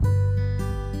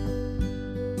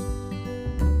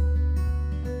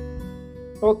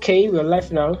Okay, we're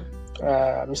live now.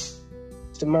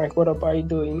 Mr. Mike, what up? How are you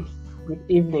doing? Good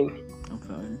evening. I'm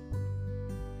fine.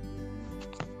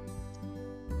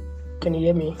 Can you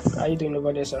hear me? How are you doing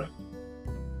over there, sir?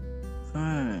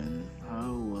 Fine.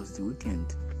 How was the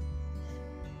weekend?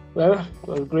 Well, it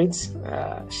was great.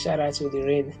 Shout out to the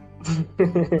rain.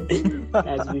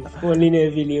 Has been falling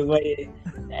heavily over here,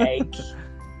 like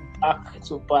back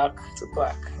to back to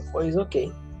back. But it's okay.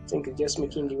 I think it's just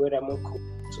making the weather more cool,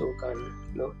 so we can,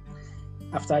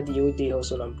 after the whole day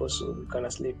hustle and bustle, we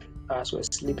can sleep. As we're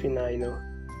sleeping now,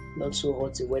 not so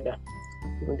hot the weather.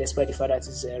 Even despite the fact that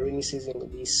it's a rainy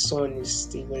season, the sun is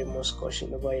still very much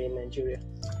scorching over here in Nigeria.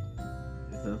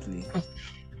 Exactly.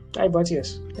 How about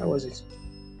yours? How was it?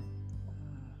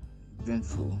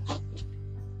 Eventful.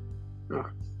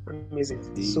 Amazing.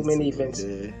 So many events.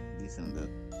 This and that.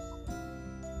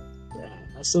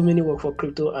 So many work for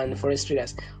crypto and forex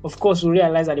traders. Of course, we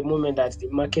realize at the moment that the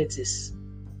market is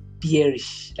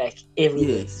bearish. Like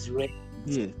everywhere is red.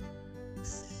 Yeah.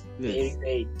 Very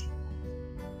red.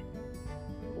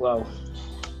 Wow.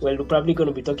 Well, we're probably going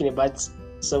to be talking about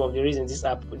some of the reasons this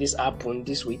happened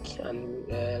this week, and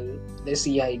let's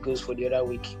see how it goes for the other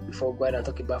week before we go ahead and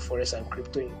talk about forex and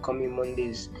crypto in coming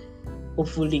Mondays.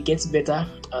 Hopefully it gets better,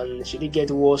 and should it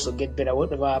get worse or get better,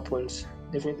 whatever happens,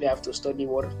 definitely have to study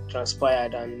what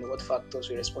transpired and what factors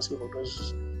were responsible for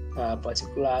those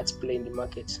particular at play in the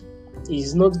market.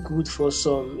 It's not good for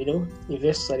some,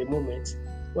 investors at the moment,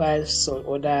 while some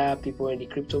other people in the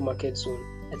crypto market zone,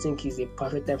 I think it's a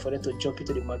perfect time for them to jump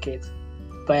into the market,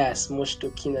 buy as much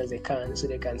token as they can so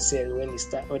they can sell when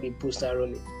the bulls start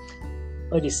running.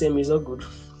 All the same is all good.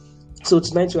 So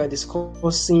tonight we are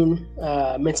discussing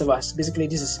Metaverse. Basically,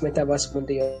 this is Metaverse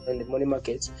Monday on the money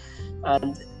market,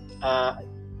 and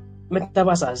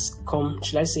Metaverse has come.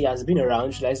 Should I say has been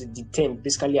around? Should I say the term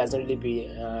basically has not really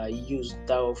been used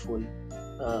that often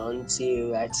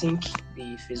until I think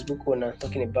the Facebook owner,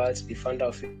 talking about the founder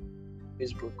of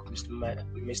Facebook,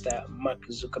 Mr. Mark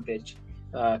Zuckerberg,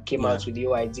 came out with the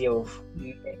whole idea of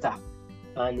Meta,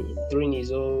 and during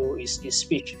his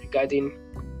speech regarding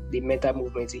the Meta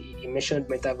movement, he mentioned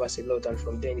Metaverse a lot, and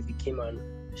from then it became an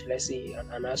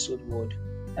household word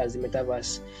as the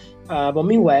Metaverse. But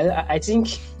meanwhile, I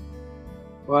think,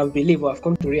 I've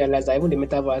come to realize that even the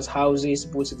Metaverse houses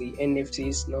both the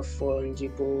NFTs, not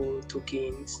fungible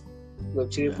tokens, Web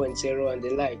 3.0 and the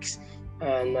likes.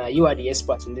 And you are the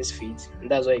expert in this field, and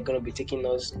that's why you're going to be taking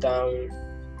us down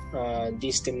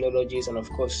these terminologies and, of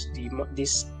course,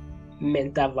 this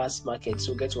Metaverse market,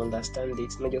 so get to understand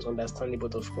it, not just understand it,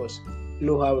 but of course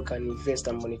know how we can invest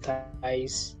and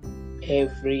monetize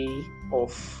every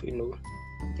of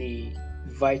the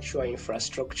virtual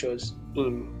infrastructures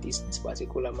in this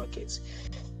particular market.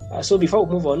 So before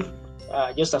we move on,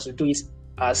 just as we do it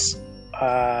as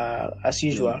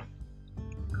usual,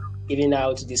 giving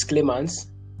out disclaimers,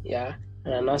 and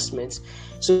announcements.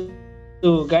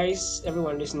 So guys,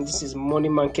 everyone listening, this is Money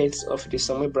Market of the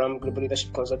Samuel Brown Global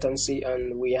Leadership Consultancy,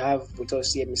 and we have with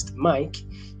us here Mr. Mike,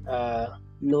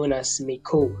 known as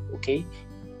Meeko, okay?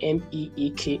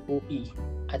 MEEKOE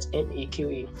at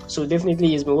MEKOE. So definitely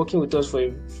he's been working with us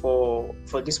for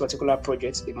this particular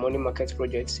project, the Money Market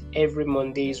project. Every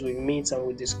Mondays we meet and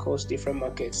we discuss different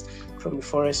markets, from the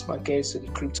forex markets to the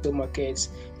crypto markets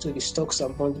to the stocks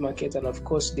and bond market, and of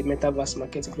course the Metaverse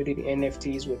market, including the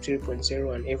NFTs, Web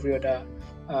 3.0, and every other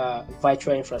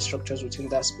virtual infrastructures within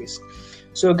that space.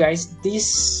 So guys,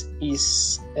 this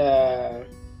is an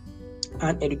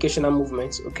educational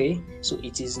movement, okay? So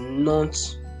it is not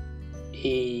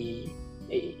a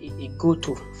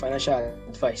go-to financial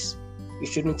advice. You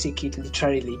shouldn't take it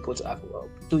literally, but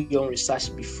do your own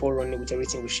research before running with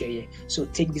everything we share here. So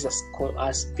take this as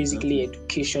basically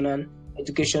educational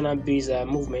based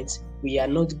movement. We are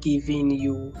not giving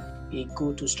you a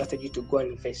go-to strategy to go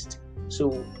and invest.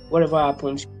 So whatever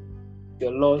happens,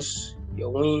 your loss,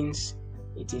 your wins,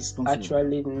 it is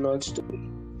actually not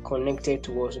connected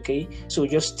to us, okay? So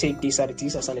just take this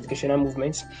as an educational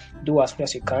movement. Do as much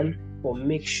as you can, but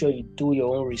make sure you do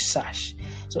your own research.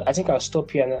 So I think I'll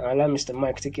stop here and allow Mr.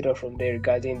 Mike take it off from there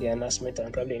regarding the announcement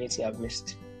and probably anything I've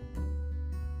missed.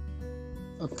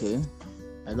 Okay,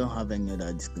 I don't have any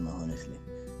other disclaimer, honestly.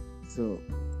 So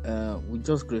we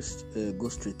just go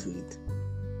straight to it.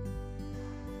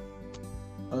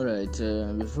 All right.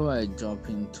 Before I jump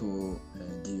into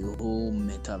the whole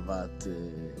Metaverse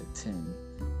thing,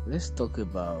 let's talk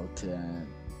about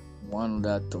one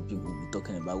other topic we'll be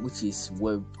talking about, which is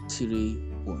Web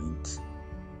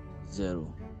 3.0.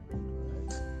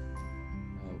 Right.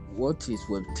 What is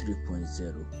Web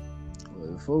 3.0?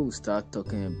 Well, before we start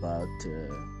talking about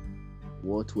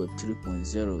what Web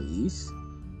 3.0 is,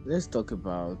 let's talk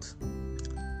about.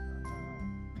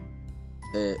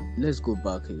 Let's go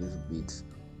back a little bit.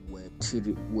 Web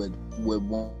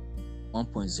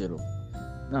 1.0.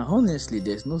 Now, honestly,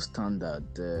 there's no standard.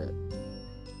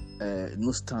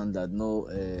 No standard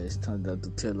to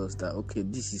tell us that okay,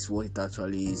 this is what it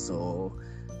actually is, or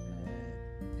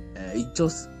it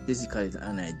just basically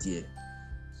an idea.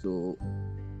 So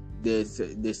there's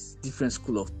different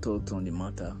school of thought on the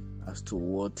matter as to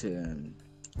what the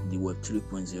Web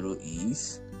 3.0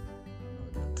 is.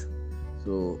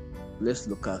 So let's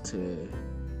look at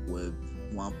Web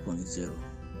 1.0.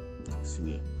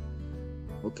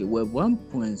 Okay, Web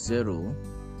 1.0.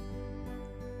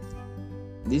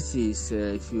 This is,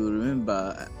 if you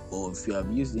remember, or if you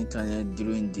have used internet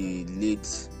during the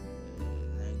late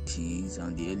 90s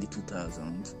and the early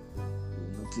 2000s, you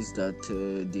notice that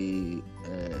the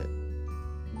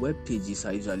web pages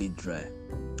are usually dry.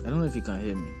 I don't know if you can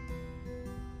hear me.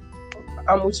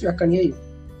 I'm with you. I can hear you.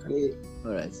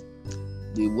 All right.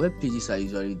 The web pages are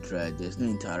usually dry. There's no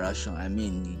interaction. I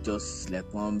mean, it just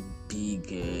like one big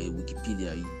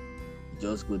Wikipedia. You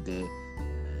just go there,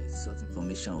 sort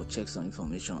information or check some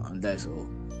information, and that's all.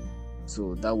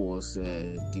 So that was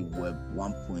the Web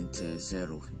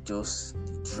 1.0. Just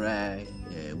dry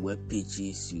web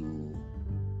pages you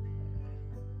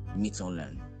meet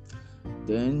online.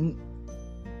 Then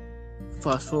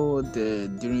fast forward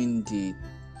during the,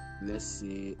 let's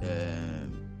say,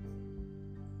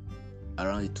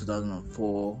 around the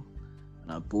 2004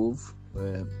 and above,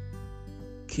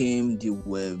 came the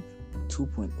Web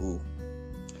 2.0.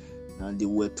 And the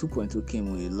Web 2.0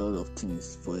 came with a lot of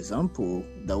things. For example,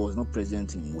 that was not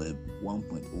present in Web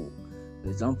 1.0. For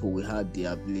example, we had the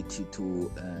ability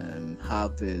to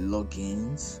have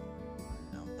logins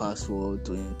and password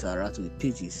to interact with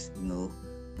pages,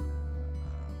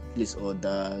 place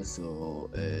orders or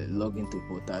log into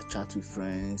portal, chat with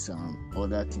friends, and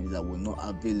other things that were not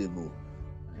available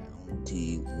on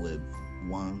the Web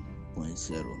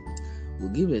 1.0. We'll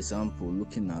give an example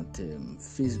looking at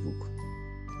Facebook.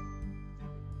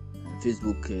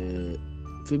 Facebook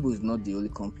is not the only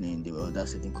company in the world.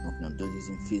 That's certain company. I'm just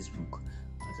using Facebook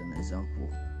as an example.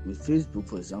 With Facebook,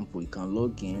 for example, you can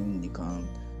log in, you can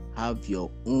have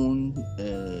your own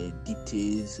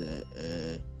details,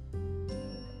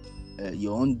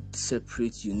 your own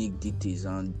separate unique details,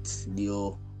 and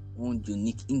your own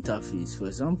unique interface. For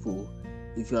example,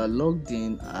 if you are logged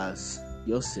in as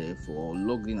yourself or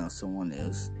logged in as someone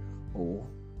else, or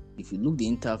if you look the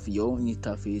interface, your own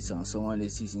interface and someone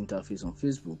else's interface on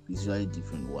Facebook is very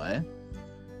different. Why?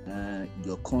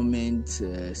 Your comment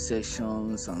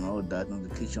sections and all that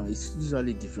notification is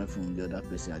usually different from the other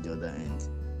person at the other end.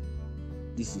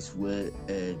 This is where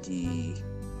the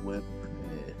Web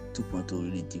 2.0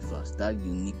 really differs. That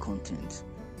unique content,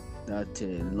 that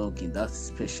login, that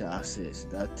special access,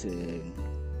 that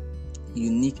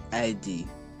unique ID,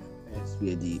 that's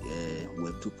where the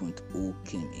Web 2.0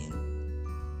 came in.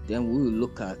 Then we will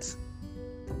look at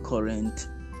the current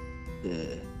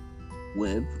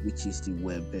web, which is the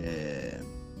Web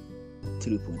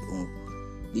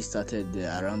 3.0. This started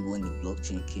around when the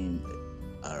blockchain came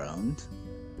around.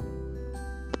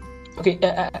 Okay,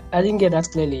 I didn't get that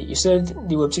clearly. You said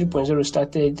the Web 3.0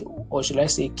 started, or should I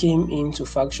say, came into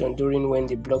function during when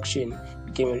the blockchain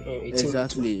became a thing.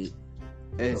 Exactly.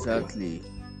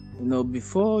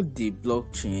 Before the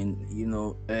blockchain,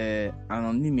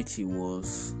 anonymity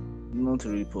was not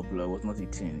really popular, was not a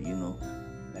thing,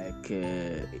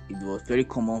 it was very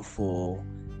common for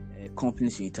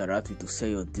companies you interact with to sell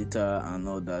your data and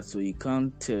all that, so you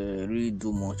can't really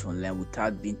do much online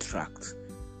without being tracked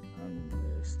and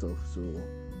stuff, so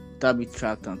without being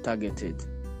tracked and targeted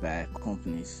by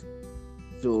companies.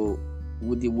 So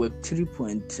with the Web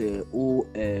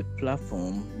 3.0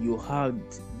 platform, you have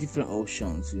different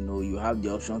options. You have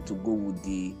the option to go with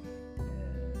the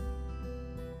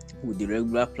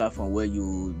regular platform, where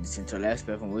you decentralized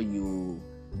platform, where you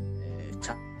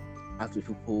chat with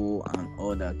people and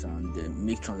all that, and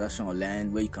make transactions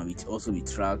online, where you can also be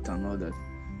tracked and all that.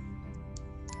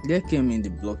 There came in the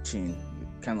blockchain,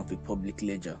 kind of a public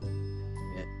ledger,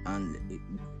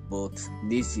 but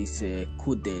this is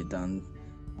coded, and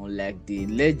unlike the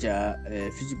ledger,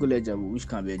 physical ledger, which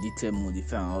can be edited,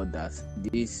 modified, and all that,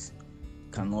 this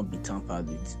cannot be tampered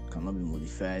with, cannot be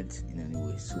modified in any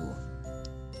way. So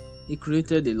it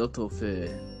created a lot of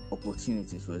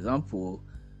opportunities. For example,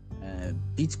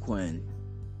 Bitcoin,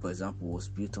 for example, was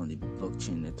built on the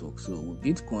blockchain network. So with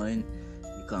Bitcoin,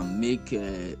 you can make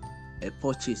a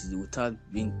purchase without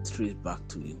being traced back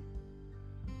to you.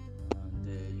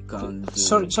 And you can.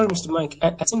 Sorry, Mr. Mike. I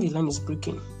think the line is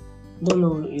breaking. Don't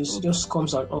know. It just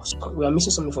comes and off. We are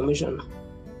missing some information.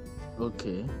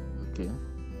 Okay. Okay.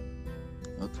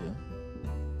 Okay.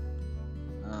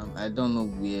 I don't know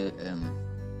where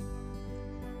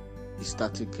the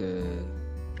static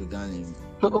began in,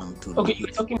 to Okay, you're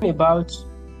repeat. talking about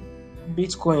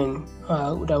Bitcoin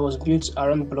that was built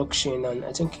around blockchain, and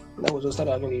I think that was what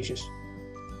started having the issues.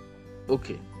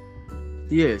 Okay.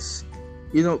 Yes.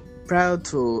 Prior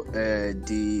to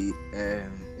the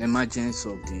emergence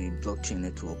of the blockchain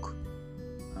network,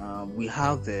 we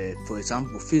have, for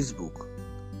example, Facebook,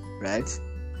 right?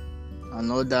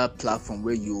 Another platform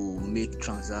where you make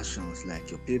transactions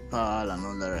like your PayPal and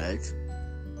all that, right?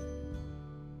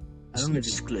 I don't know if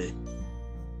it's clear.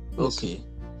 Okay.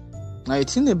 Now, the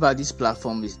thing about this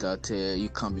platform is that you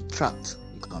can be tracked,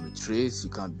 you can be traced, you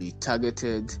can be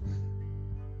targeted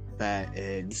by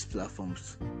these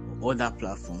platforms or other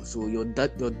platforms. So your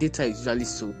data is usually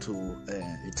sold to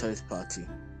a third party.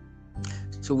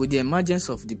 So with the emergence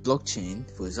of the blockchain,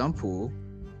 for example,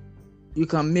 you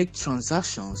can make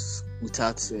transactions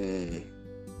without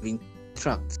being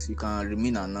tracked. You can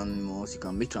remain anonymous. You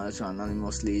can make transactions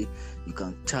anonymously. You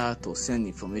can chat or send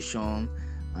information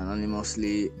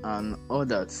anonymously and all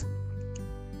that.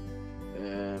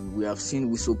 We have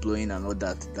seen whistleblowing and all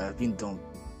that have been done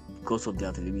because of the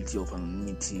availability of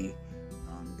anonymity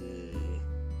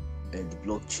and the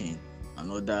blockchain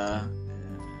and other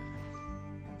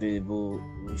available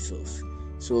resource.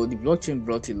 So the blockchain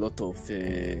brought a lot of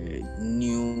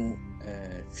new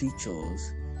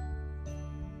features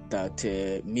that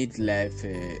made life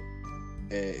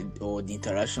or the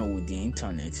interaction with the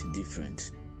internet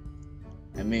different.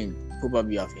 I mean,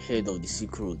 probably you have heard of the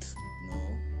Silk Road,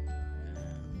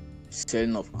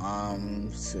 selling of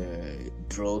arms,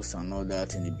 drugs, and all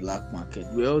that in the black market.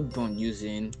 We're all done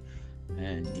using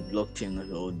the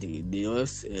blockchain, or they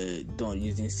also done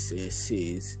using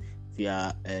sales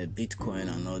via Bitcoin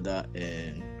and other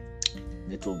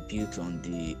network built on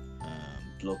the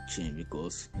blockchain,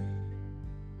 because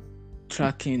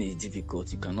tracking is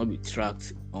difficult. You cannot be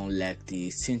tracked, unlike the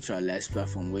centralized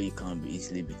platform where you can be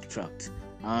easily be tracked.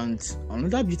 And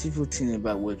another beautiful thing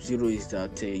about Web0 is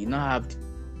that you now have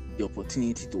the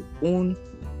opportunity to own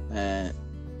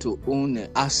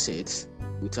assets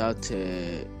without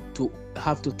to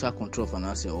have total control of an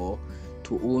asset, or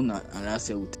to own an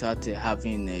asset without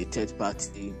having a third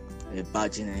party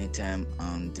barge in anytime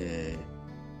and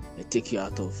take you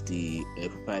out of the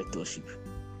proprietorship.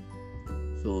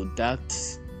 So that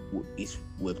is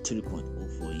Web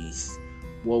 3.0 for is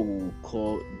what we will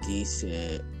call this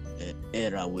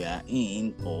era we are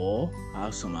in, or how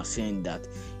some are saying that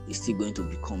it's still going to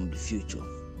become the future.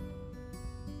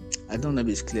 I don't know if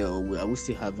it's clear, or are we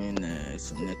still having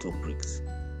some network breaks?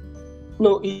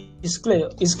 No, it's clear.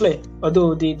 It's clear.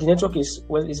 Although the network is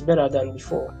better than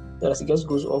before. As it just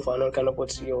goes off and on, kind of,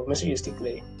 but your message is still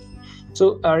clear.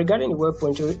 So regarding the Web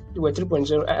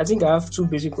 3.0, I think I have two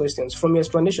basic questions. From your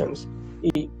explanations,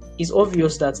 it's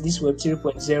obvious that this Web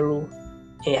 3.0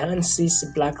 enhances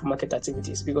black market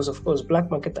activities, because of course black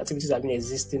market activities have been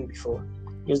existing before,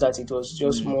 just that it was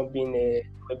just more being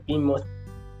more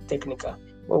technical.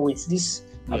 But with this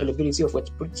availability of Web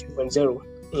 3.0,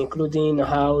 including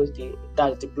how the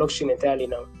blockchain entirely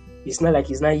now, it's not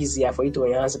easier for you to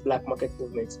enhance black market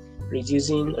movement,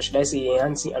 reducing, or should I say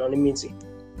enhancing anonymity,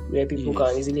 where people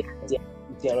can easily hide their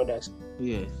identity and others.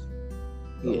 Yes.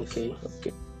 Okay.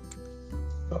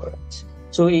 All right.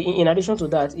 So in addition to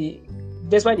that,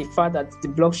 despite the fact that the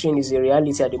blockchain is a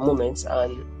reality at the moment,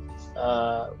 and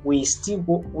we still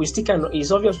kind of,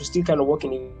 it's obvious we still kind of work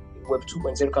in the Web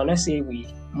 2.0. Can I say we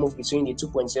move between the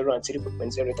 2.0 and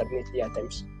 3.0 intermittently at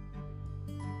times?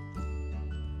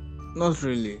 Not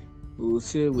really. We will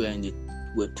say we are in the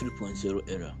Web 3.0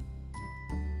 era.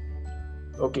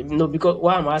 Okay, no, because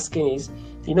what I'm asking is,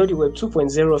 the Web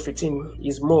 2.0 fitting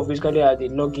is more basically at the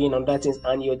login on that things,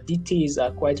 and your details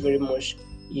are quite very much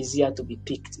easier to be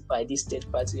picked by these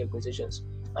third-party organizations.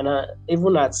 And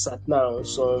even at now,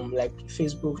 some like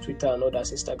Facebook, Twitter, and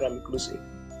others, Instagram inclusive,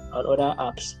 and other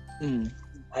apps,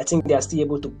 I think they are still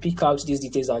able to pick out these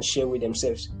details and share with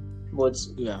themselves. But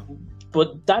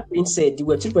that being said, the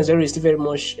Web 3.0 is still very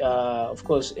much, of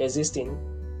course, existing,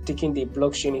 taking the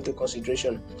blockchain into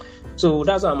consideration. So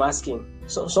that's what I'm asking.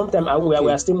 So sometimes we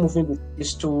are still moving with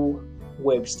these two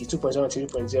webs, the 2.0 and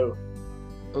 3.0.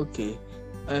 Okay.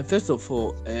 First of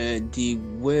all, the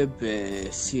web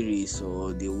series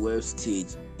or the web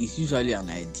stage is usually an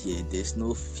idea. There's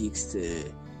no fixed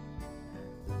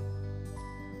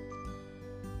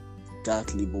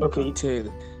that label can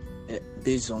tell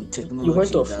based on technology.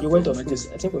 You went off.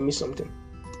 Please. I think we missed something.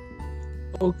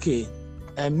 Okay.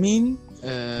 I mean,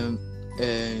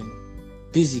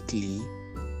 basically,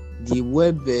 the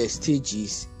web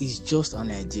stages is just an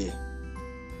idea.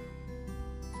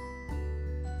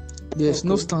 There's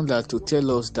no standard to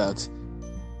tell us that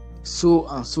so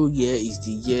and so year is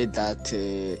the year that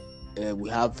we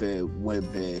have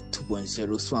web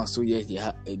 2.0, so and so year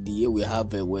the year we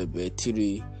have web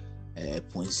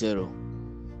 3.0.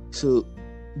 So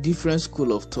different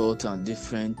school of thought and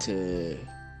different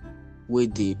way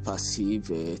they perceive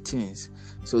things.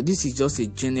 So this is just a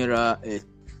general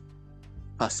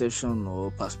perception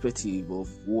or perspective of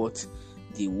what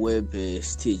the web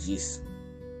stage is.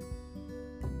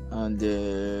 And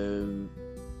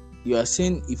you are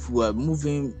saying if we are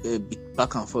moving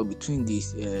back and forth between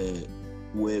this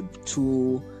web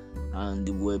 2 and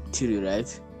the web 3,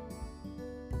 right?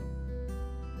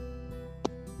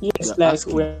 Yes, like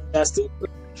we are still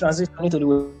transitioning to the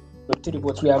web 3,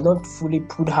 but we have not fully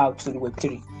pulled out to the web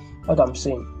 3. What I'm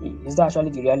saying is that actually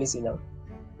the reality now?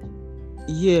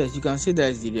 Yes, you can say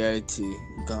that is the reality.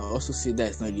 You can also say that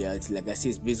it's not reality. Like I say,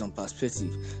 it's based on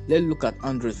perspective. Let's look at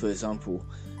Android, for example.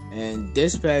 And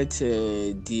despite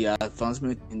the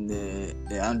advancement in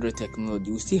the Android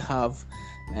technology, we still have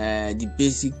the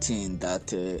basic thing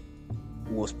that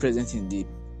was present in the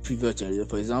previous generation.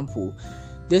 For example,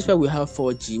 despite we have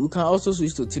 4G, we can also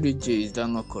switch to 3G. Is that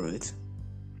not correct?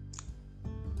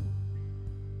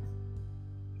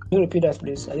 Can you repeat that,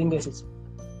 please? I didn't get it.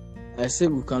 I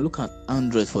said we can look at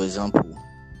Android, for example.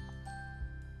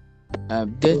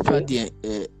 Despite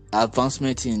the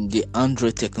advancement in the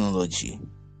Android technology,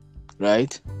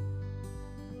 right?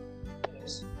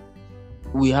 Yes.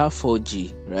 We have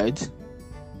 4G, right?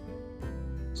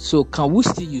 So can we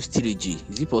still use 3G?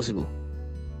 Is it possible?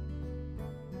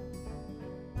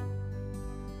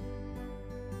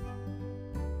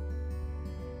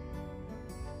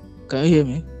 Can you hear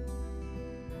me?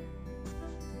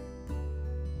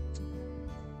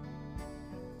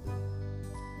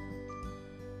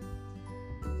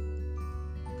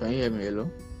 Can you hear me?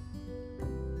 Hello?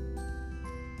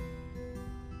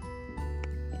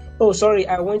 Oh, sorry,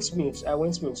 I went mute.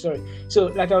 Sorry. So,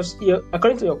 like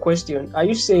according to your question, are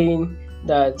you saying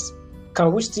that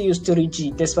can we still use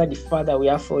 3G despite the fact that we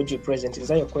have 4G present? Is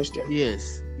that your question?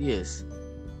 Yes.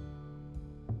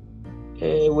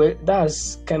 Well,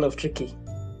 that's kind of tricky.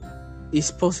 It's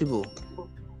possible.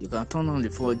 You can turn on the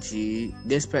 4G.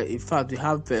 Despite, in fact,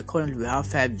 currently we have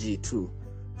 5G too.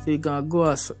 So you can go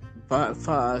as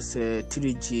far as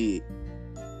 3G.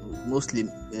 Mostly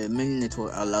many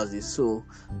network allows it. So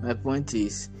my point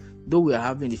is, though we are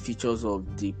having the features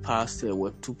of the past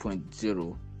web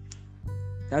 2.0,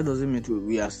 that doesn't mean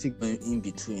we are still going in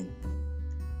between.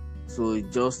 So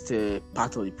it's just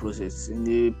part of the process. In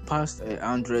the past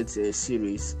Android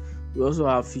series, we also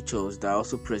have features that are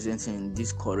also present in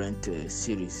this current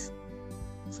series.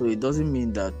 So it doesn't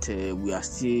mean that we are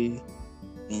still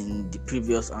in the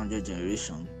previous Android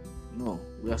generation. No,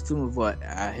 we are still moving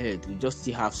ahead. We just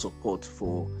still have support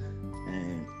for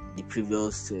the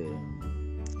previous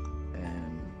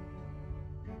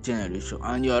generation.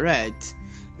 And you're right.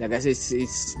 Like I said,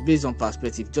 it's based on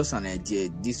perspective, just an idea.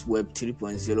 This web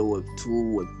 3.0, web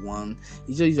 2, web 1,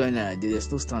 it's just usually an idea.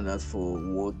 There's no standard for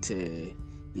what it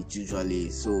usually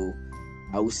is. So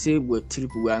I would say web 3,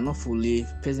 we are not fully,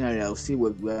 personally, I would say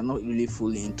we are not really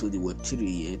fully into the web 3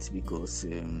 yet, because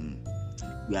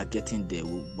we are getting there.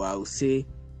 But I would say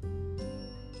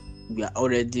we are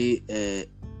already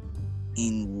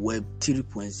in web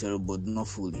 3.0, but not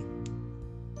fully.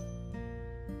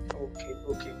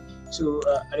 Okay. So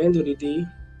at the end of the day,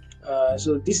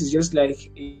 so this is just like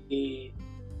a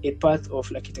part of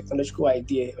like a technological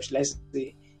idea, or should I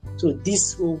say? So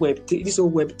this whole web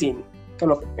thing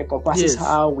kind of encompasses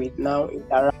how we now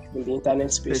interact in the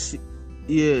internet space.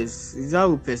 Yes, it's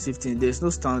how we perceive things. There's no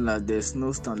standard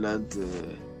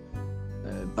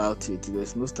about it.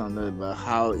 There's no standard about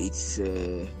how it's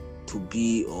to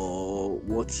be, or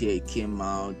what year it came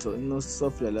out, or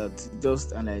stuff like that.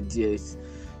 Just an idea.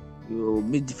 You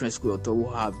meet different school of thought who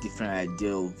have different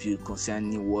idea of view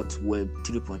concerning what web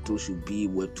 3.0 should be,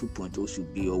 web 2.0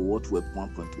 should be, or what web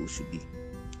 1.0 should be.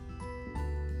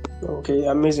 Okay,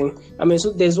 amazing.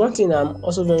 So there's one thing I'm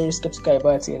also very skeptical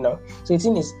about here now. So the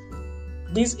thing is,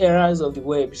 these eras of the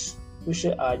webs, which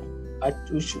like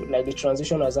the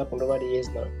transition has happened over the years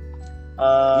now.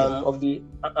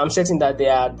 I'm certain that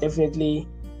there are definitely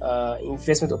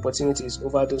investment opportunities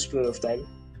over those period of time.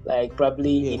 Like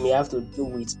probably it may have to do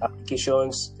with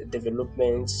applications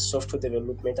development, software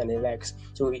development, and the likes.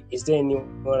 So is there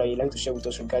anyone that you'd like to share with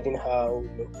us regarding how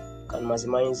you can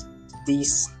maximize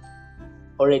this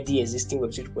already existing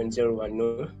Web 3.0 and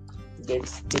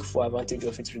take full advantage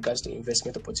of it regards to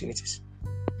investment opportunities?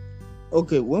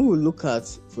 Okay, when we look at,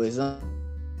 for example,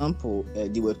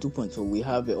 the Web 2.0, we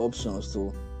have the options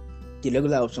to the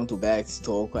regular option to buy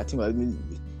stock. I think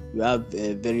we have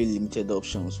very limited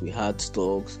options. We had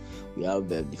stocks, we have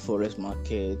the forex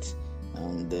market,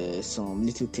 and some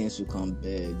little things you can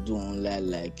do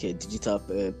online, like digital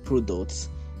products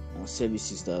and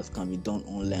services that can be done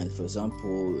online. For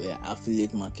example,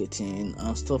 affiliate marketing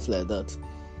and stuff like that.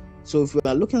 So if we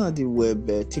are looking at the Web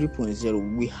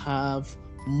 3.0, we have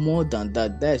more than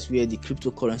that. That's where the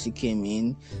cryptocurrency came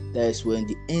in. That is when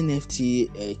the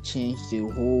NFT changed the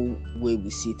whole way we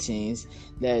see things.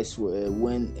 That is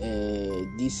when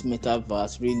this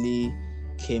metaverse really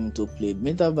came into play.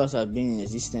 Metaverse has been in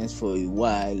existence for a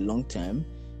while, long time,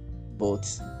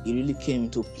 but it really came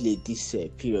into play this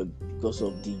period because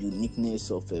of the uniqueness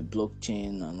of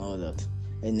blockchain and all that,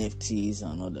 NFTs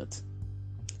and all that.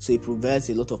 So it provides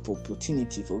a lot of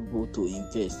opportunity for people to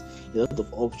invest, a lot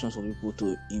of options for people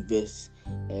to invest,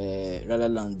 rather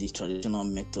than the traditional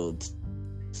methods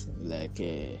like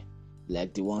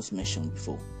the ones mentioned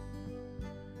before.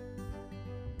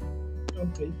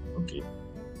 Okay.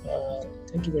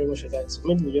 Thank you very much for that.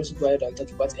 Maybe we'll just go ahead and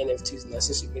talk about NFTs now,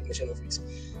 since you made mention of it.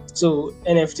 So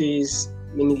NFTs,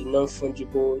 meaning the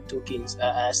non-fungible tokens.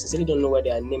 I sincerely don't know why they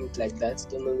are named like that.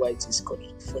 Don't know why it is called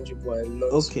fungible and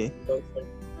not non-fungible.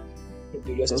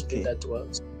 Maybe just explain that to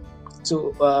us.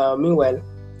 So meanwhile,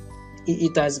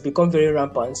 it has become very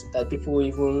rampant that people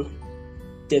even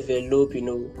develop,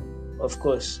 of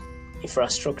course,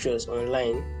 infrastructures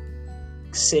online,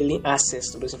 selling access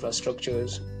to those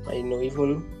infrastructures, and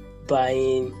even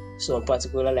buying some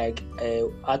particular like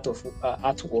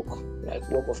artwork, like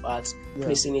work of art,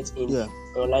 placing it in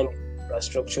online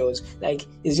infrastructures. Like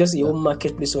it's just a whole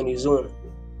marketplace on its own.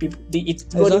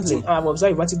 One thing I've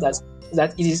observed about it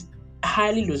that it is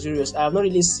highly luxurious. I have not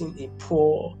really seen a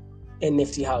poor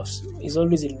NFT house. It's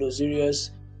always a luxurious,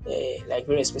 like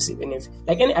very expensive NFT.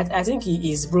 Like I think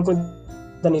he is broken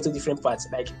down into different parts.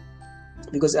 Like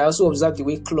because I also observed the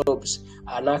way clubs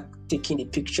are now taking the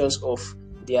pictures of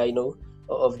their,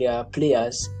 of their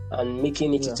players and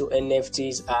making it into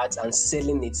NFTs, art, and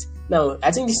selling it. Now,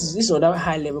 I think this is another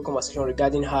high-level conversation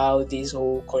regarding how this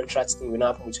whole contract thing will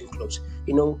now happen between clubs.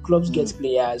 Clubs get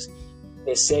players,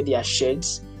 they sell their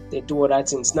shirts, they do other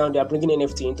things. Now they are bringing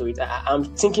NFT into it. I'm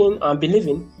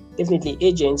believing, definitely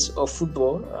agents of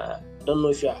football. I don't know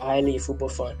if you're highly a football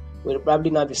fan. Will probably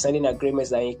now be signing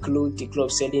agreements that include the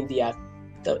club selling that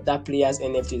player's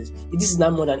NFTs. This is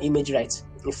not more than image rights.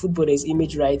 In football, there's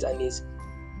image rights, and is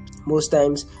most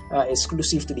times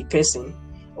exclusive to the person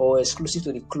or exclusive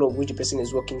to the club which the person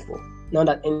is working for. Now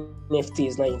that NFT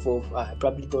is not involved, I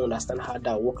probably don't understand how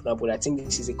that works now, but I think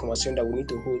this is a conversation that we need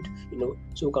to hold,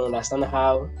 so we can understand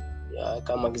how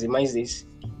can maximize this,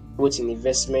 both in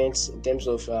investments, in terms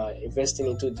of investing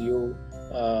into the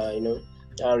whole,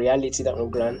 reality that on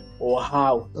ground, or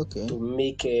how to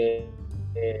make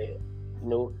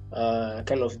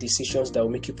kind of decisions that will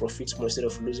make you profit more instead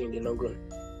of losing in the long run.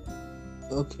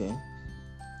 Okay.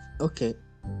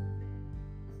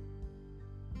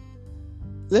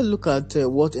 Let's look at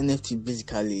what NFT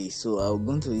basically is. So I'm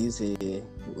going to use a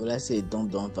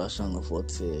dumbed down version of what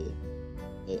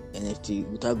NFT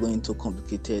without going into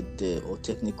complicated or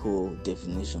technical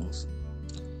definitions.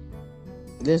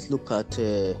 Let's look at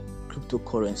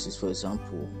cryptocurrencies, for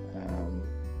example.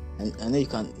 And I know you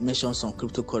can mention some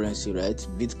cryptocurrency, right?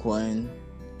 Bitcoin,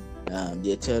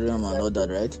 the Ethereum, and all that,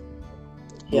 right?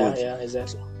 Yeah,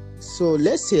 exactly. So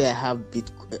let's say I have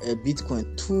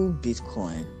Bitcoin, 2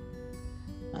 Bitcoin,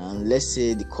 and let's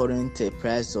say the current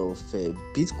price of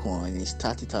Bitcoin is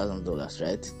 $30,000,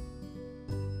 right?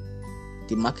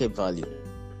 The market value.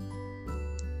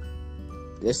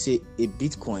 Let's say a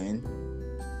Bitcoin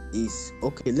is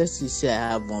let's say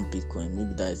I have 1 Bitcoin.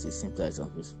 Maybe that is a simple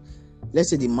example. Let's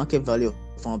say the market value of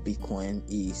 1 Bitcoin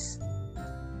is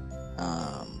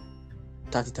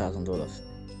 $30,000,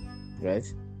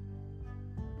 right?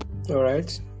 All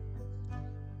right.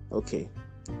 Okay.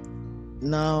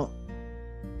 Now,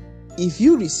 if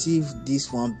you receive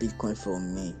this 1 Bitcoin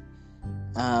from me,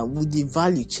 would the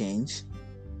value change,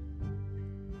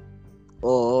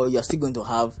 or it's still going to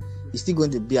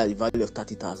be at the value of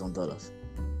 $30,000?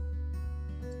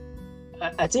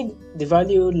 I think the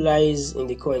value lies in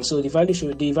the coin, so the value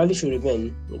should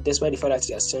remain, despite the fact that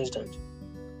it has changed hands.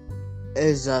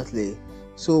 Exactly.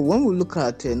 So when we look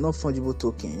at non-fungible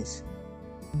tokens,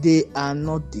 they are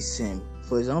not the same.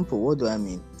 For example, what do I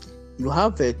mean? You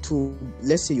have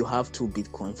let's say you have 2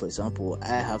 Bitcoin, for example. I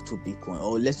have 2 Bitcoin,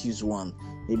 or let's use 1.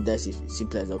 Maybe that's a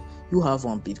simple example. You have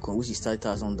 1 Bitcoin, which is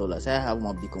 $30,000. I have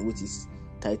 1 Bitcoin, which is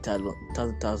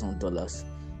 $30,000.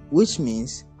 Which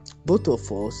means both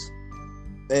of us,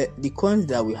 the coins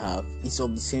that we have is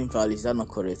of the same value. Is that not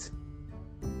correct?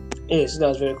 Yes,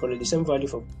 that's very correct. The same value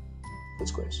for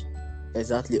both coins.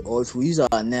 Exactly. Or if we use our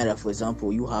naira, for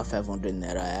example, you have 500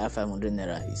 naira, I have 500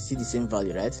 naira. It's still the same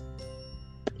value, right?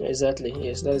 Exactly.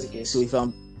 Yes, that's the case. So if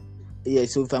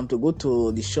I'm to go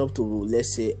to the shop to,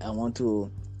 let's say I want to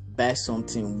buy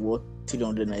something worth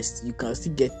 300 naira, you can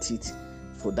still get it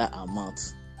for that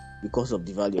amount because of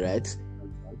the value, right?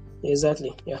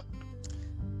 Exactly. Yeah.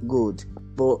 Good.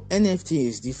 But NFT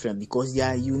is different because they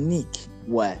are unique.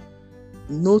 Why?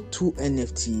 No two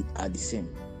NFT are the same.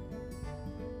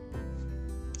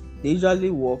 They usually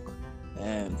work.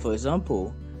 For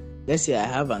example, let's say I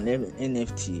have an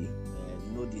NFT.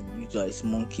 The usual is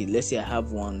monkey. Let's say I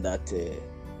have one that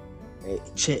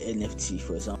chair NFT,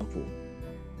 for example,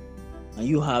 and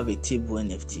you have a table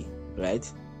NFT,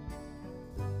 right?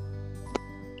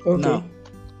 Okay.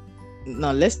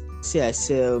 Now let's say I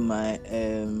sell my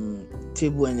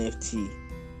table NFT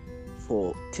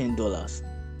for $10.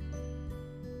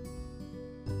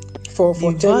 For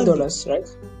 $10, right?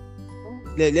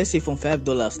 Let's say from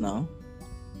 $5 now.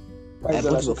 $5, I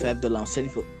bought it for okay. $5. I'm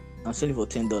selling for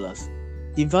 $10.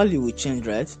 The value will change,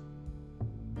 right?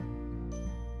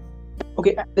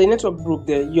 Okay, the network broke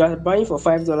there. You are buying for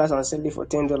 $5 and selling for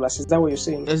 $10. Is that what you're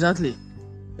saying? Exactly.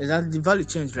 The value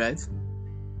changed, right?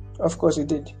 Of course it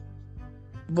did.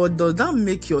 But does that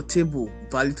make your table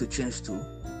value to change too?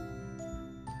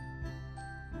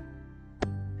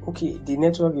 Okay, the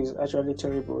network is actually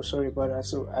terrible. Sorry about that.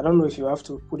 So I don't know if you have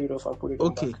to put it off and put it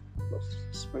on back. But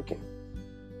it's breaking.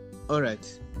 All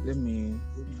right, let me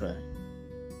try.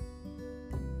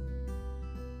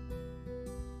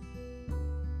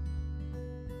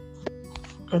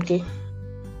 Okay.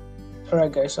 All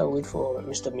right, guys. I'll wait for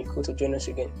Mr. Miko to join us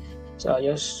again. So I'll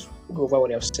just go over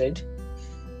what I've said.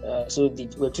 So the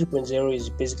Web 3.0 is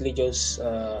basically just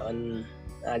an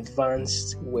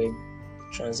advanced web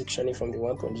transitioning from the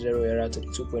 1.0 era to the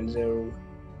 2.0,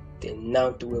 then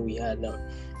now to where we are now.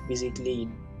 Basically,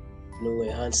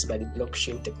 enhanced by the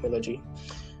blockchain technology.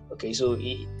 Okay, so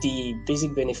the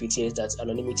basic benefit here is that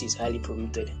anonymity is highly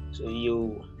promoted. So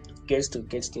you get to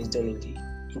get things done in the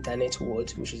internet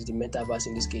world, which is the metaverse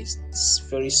in this case. It's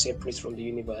very separate from the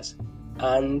universe,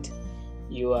 and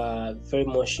you are very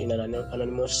much in an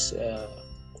anonymous.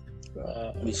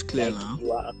 It's clear now.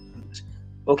 You are.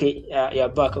 Okay, you're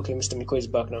back. Okay, Mr. Miko is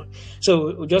back now.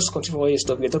 So we'll just continue what you're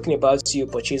talking. We're talking about you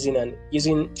purchasing and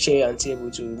using chair and table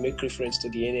to make reference to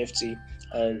the NFT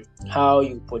and how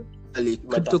you put.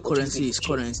 Cryptocurrency is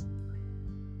currency.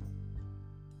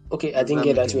 Okay, I didn't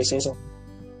get that. You were saying something.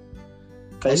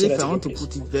 If I want to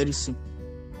put it very simple,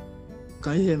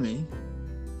 can you hear me?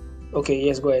 Okay,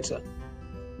 yes, go ahead, sir.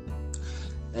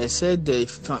 I said,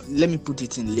 let me put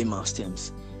it in layman's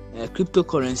terms.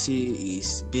 Cryptocurrency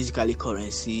is basically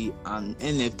currency, and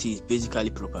NFT is basically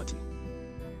property.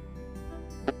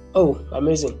 Oh,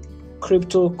 amazing!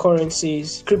 Crypto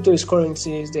is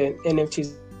currencies, then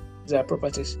NFTs are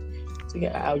properties. So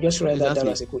yeah, I'll just write that down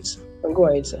as a quote. And go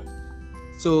ahead, sir.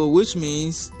 So, which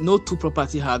means no two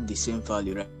property have the same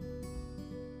value, right?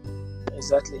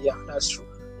 Exactly. Yeah, that's true.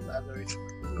 That's very true.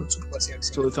 No two property have the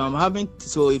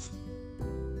same.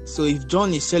 So if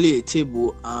John is selling a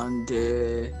table and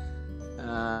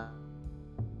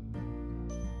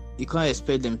you can't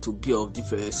expect them to be of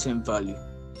different same value.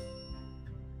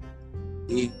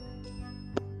 And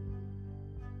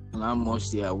how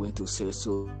much they are going to sell.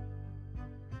 So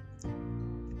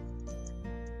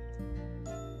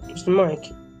Mr. Mike,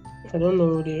 I don't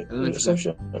know the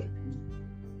reception.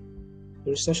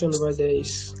 The reception over there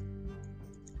is,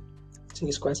 I think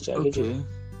it's quite challenging.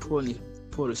 Okay,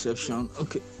 poor reception.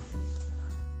 Okay,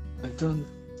 I don't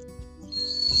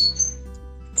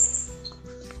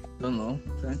know.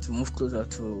 Trying to move closer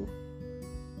to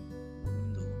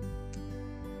window.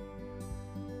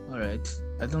 All right.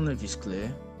 I don't know if it's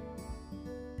clear.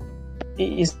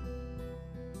 It's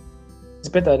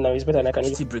better now. It's better now. Can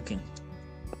you? Still breaking.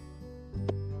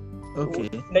 Okay.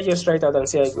 Let's just try it out and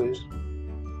see how it goes.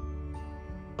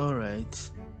 All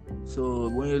right. So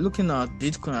when you're looking at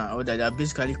Bitcoin and all that, they are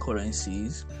basically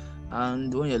currencies,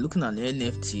 and when you're looking at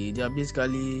NFT, they are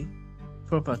basically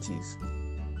properties.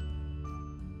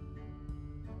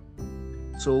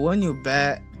 So when you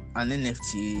buy an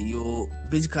NFT, you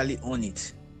basically own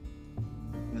it.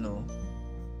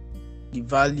 The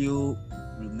value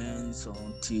remains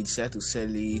until you decide to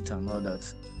sell it and all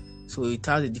that. So it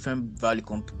has a different value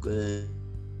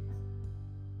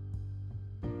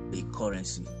the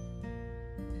currency.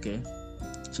 Okay,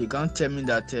 so you can't tell me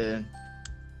that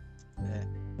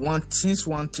since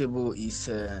one table is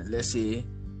let's say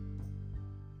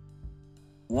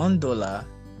 $1,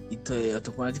 it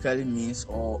automatically means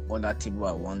all other table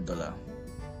are $1.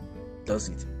 Does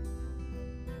it?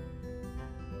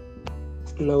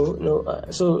 No.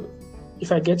 So,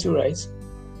 if I get you right,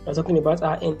 we're talking about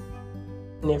our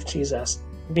NFTs as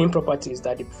being properties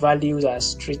that the values are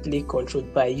strictly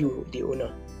controlled by you, the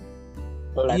owner,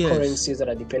 unlike Yes. currencies that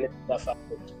are dependent on that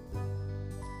factor.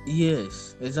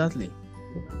 Yes, exactly.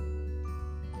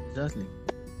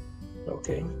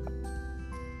 Okay.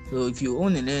 So if you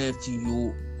own an NFT,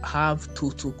 you have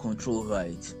total control over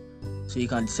it. So you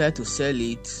can decide to sell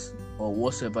it or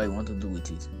whatever you want to do with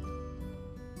it.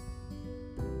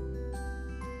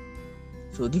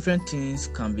 So different things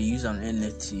can be used on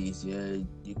NFTs.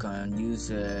 You can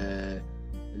use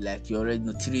like you already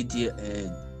know 3D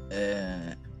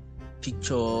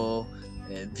picture,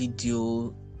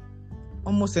 video.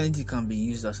 Almost anything can be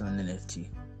used as an NFT.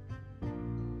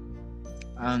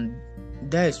 And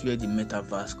that is where the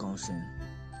metaverse comes in.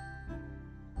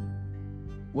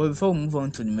 Well, before we move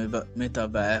on to the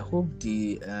metaverse, I hope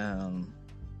the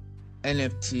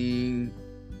NFT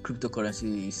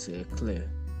cryptocurrency is clear.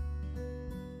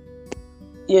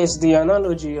 Yes, the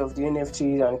analogy of the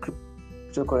NFT and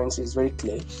cryptocurrency is very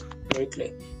clear.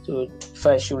 So if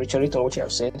I should reiterate on what you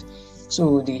have said,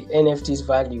 so the NFT's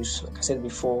values, like I said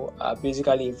before, are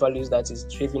basically values that is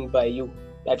driven by you.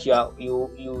 Like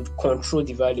you control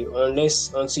the value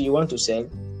until you want to sell.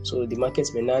 So the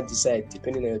markets may not decide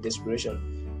depending on your desperation.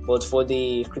 But for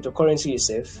the cryptocurrency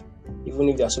itself, even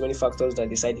if there are so many factors that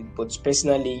decide it, but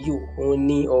personally you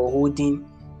owning or holding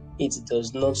it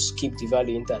does not keep the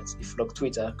value intact. It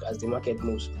fluctuates as the market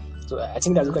moves. So I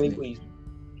think that's Exactly.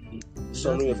 the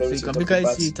summary of So everything. you can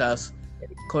basically see it as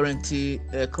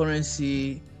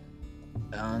currency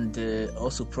and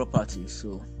also property.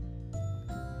 So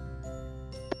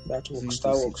that works.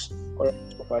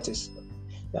 Current properties.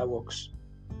 That works.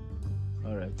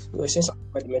 All right. You were saying something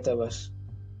about the metaverse.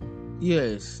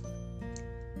 Yes.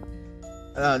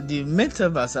 The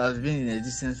metaverse has been in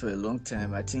existence for a long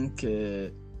time. I think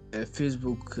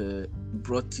Facebook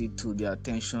brought it to the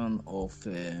attention of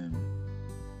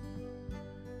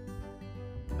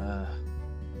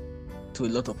to a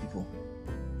lot of people.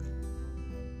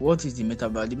 What is the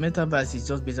metaverse? The metaverse is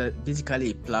just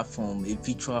basically a platform, a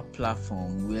virtual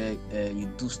platform where you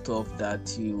do stuff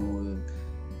that you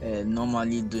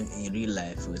normally do in real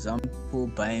life. For example,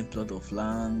 buying a plot of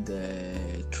land,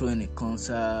 throwing a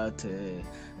concert,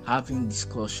 having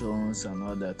discussions and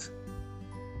all that.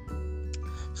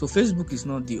 So Facebook is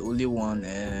not the only one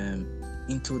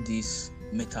into this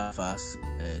metaverse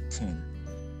thing.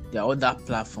 There are other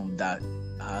platforms that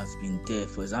has been there.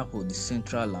 For example, the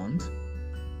Central Land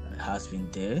has been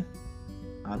there,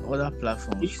 and other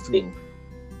platforms too.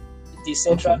 The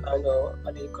Central Land, or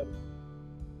how do you call it?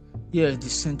 Yeah, the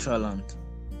Central Land.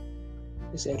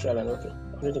 The Central Land, okay.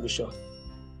 I wanted to be sure.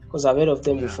 Because I've heard of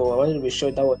them before. I wanted to be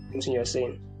sure that was something you're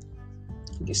saying.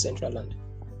 The Central Land.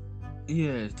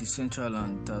 Yes, the Central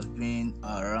Land has been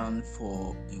around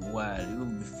for a while,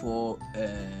 even before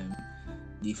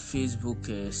the Facebook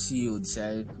CEO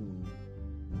decided to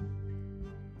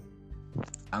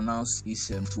announce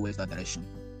his towards that direction.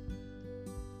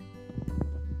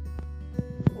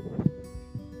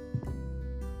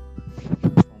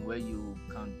 From where you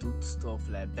can do stuff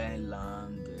like buying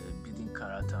land, building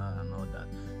character and all that.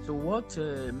 So what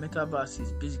Metaverse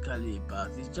is basically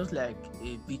about, it's just like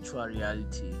a virtual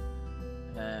reality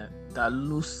that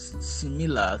looks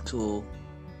similar to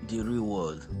the real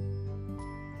world.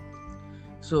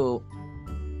 So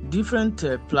different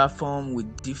platform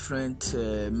with different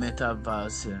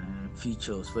metaverse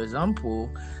features. For example,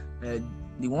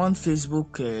 the one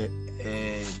Facebook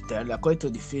according to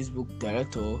the Facebook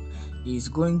director is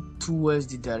going towards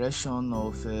the direction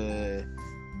of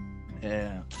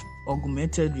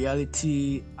augmented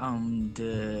reality and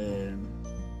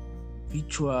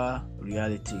virtual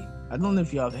reality. I don't know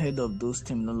if you have heard of those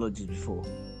terminologies before.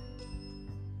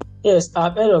 Yes,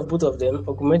 I've heard of both of them,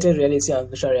 augmented reality and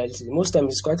virtual reality. Most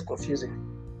times it's quite confusing.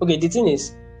 Okay, the thing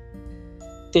is,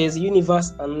 there's the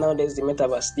universe and now there's the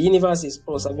metaverse. The universe is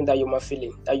also having that human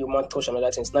feeling, that human touch and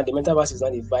other things. Now the metaverse is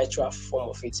not the virtual form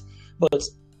of it. But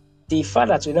the fact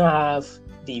that we now have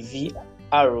the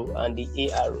VR and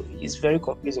the AR is very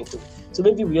confusing too. So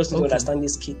maybe we also need to understand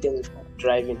these key terms before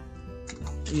driving.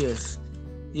 Yes,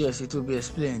 it will be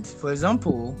explained. For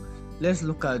example, let's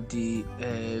look at the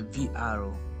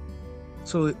VR.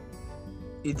 So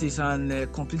it is a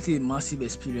completely immersive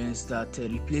experience that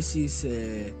replaces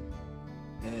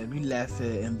real life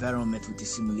environment with a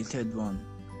simulated one.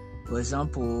 For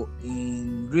example,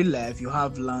 in real life you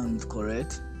have land,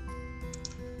 correct?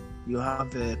 You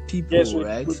have people, yes,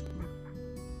 right?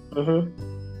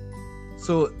 Mm-hmm.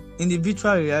 So in the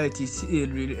virtual reality, it's a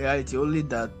reality only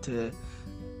that the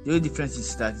only difference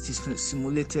is that it is a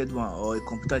simulated one or a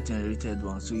computer generated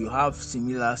one. So you have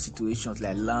similar situations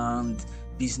like land,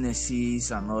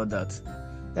 businesses, and all that.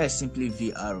 That is simply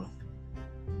VR.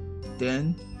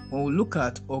 Then when we look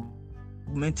at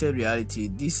augmented reality,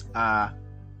 these are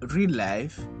real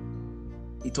life.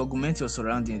 It augments your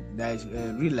surrounding. That is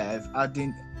real life,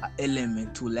 adding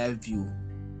element to live view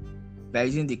by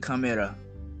using the camera,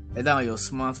 either on your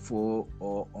smartphone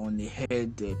or on a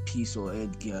head piece or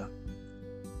headgear.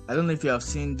 I don't know if you have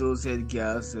seen those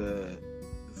headgears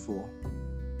before.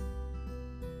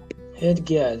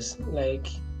 Headgears, like,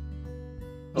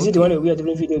 is it the one that we are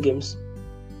doing video games?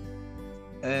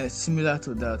 Similar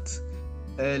to that.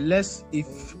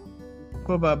 If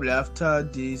probably after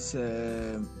this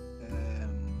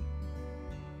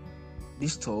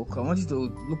this talk, I want you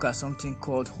to look at something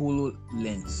called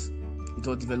HoloLens. It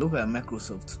was developed by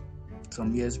Microsoft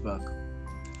some years back.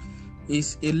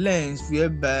 It's a lens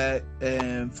whereby,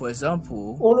 for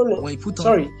example, when you put on...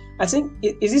 Sorry, I think,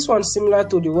 is this one similar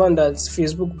to the one that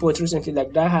Facebook bought recently,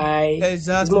 like that high?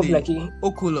 Exactly. It's more like a...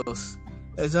 Oculus.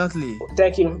 Exactly.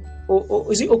 Thank you.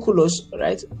 Is it Oculus,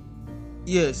 right?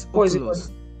 Yes, Oculus. Oculus. Is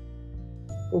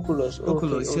it Oculus.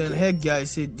 Oculus. Okay. So headgear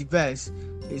is a device.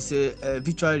 It's a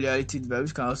virtual reality device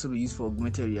which can also be used for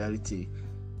augmented reality.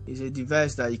 It's a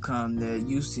device that you can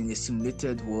use in a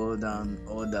simulated world and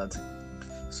all that.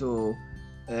 So,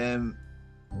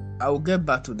 I will get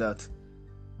back to that.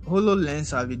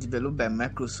 HoloLens have been developed by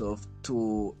Microsoft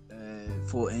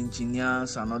for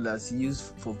engineers and others,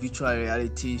 used for virtual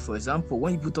reality. For example,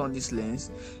 when you put on this lens,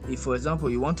 if for example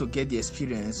you want to get the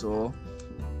experience or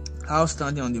how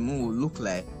standing on the moon will look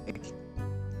like,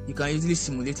 you can easily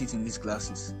simulate it in these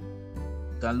glasses.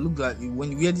 You can look like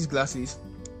when you wear these glasses,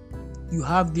 you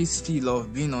have this feel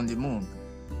of being on the moon.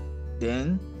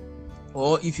 Then,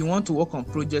 or if you want to work on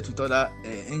projects with other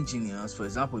engineers, for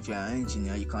example, if you're an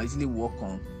engineer, you can easily work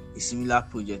on a similar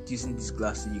project using these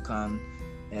glasses. You can,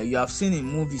 you have seen in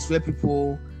movies where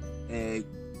people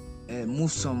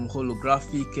move some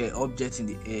holographic objects in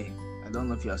the air. I don't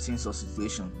know if you have seen such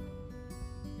situation.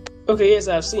 Okay, yes,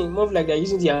 I've seen. More like they're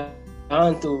using their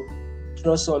hand to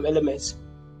draw some elements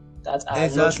that are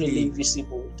not really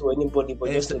visible to anybody,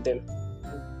 but just to them.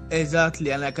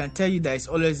 Exactly, and I can tell you that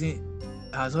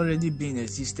has already been in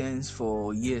existence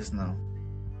for years now.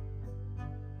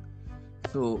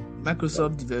 So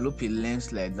Microsoft developed a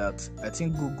lens like that. I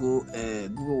think Google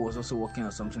was also working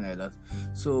on something like that.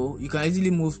 So you can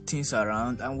easily move things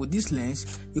around, and with this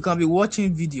lens, you can be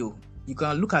watching video. You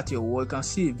can look at your wall. You can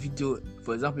see a video.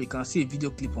 For example, you can see a video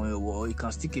clip on your wall. You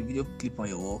can stick a video clip on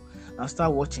your wall and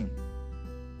start watching.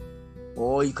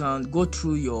 Or you can go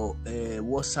through your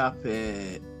WhatsApp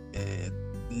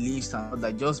list and all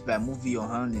that just by moving your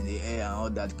hand in the air and all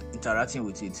that, interacting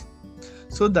with it.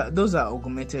 So that those are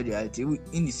augmented reality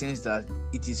in the sense that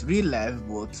it is real life,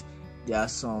 but there are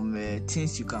some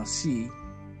things you can see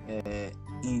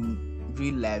in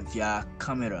real life via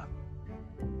camera.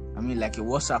 I mean, like a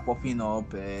WhatsApp popping up,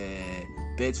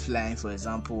 bird flying, for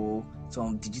example,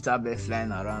 some digital bird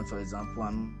flying around, for example,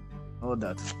 and all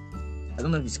that. I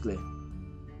don't know if it's clear.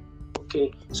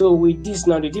 Okay, so with this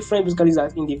now, the difference basically is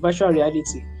that in the virtual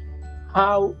reality,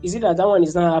 how is it that one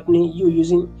is not happening? You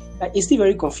using, like, it's still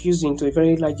very confusing to a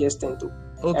very large extent. Too.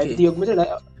 Okay. Like the augmented,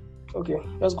 okay,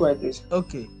 let's go ahead, please.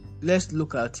 Okay, let's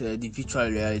look at the virtual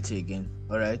reality again.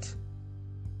 All right.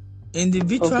 In the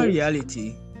virtual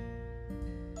reality,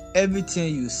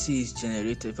 everything you see is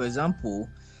generated. For example,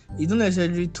 you don't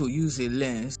necessarily to use a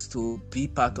lens to be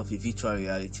part of a virtual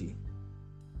reality.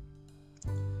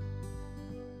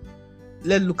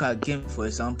 Let's look at games, for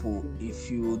example. If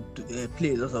you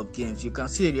play a lot of games, you can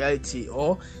see a reality,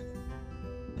 or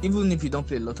even if you don't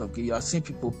play a lot of games, you have seen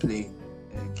people play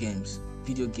games,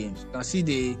 video games. You can see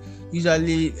they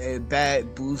usually buy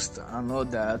boost and all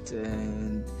that,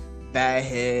 and buy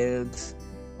health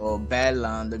or buy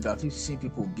land. You have seen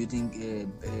people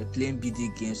building, playing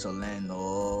video games online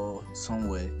or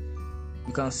somewhere.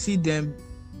 You can see them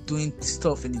doing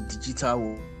stuff in the digital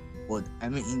world. I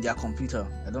mean, in their computer.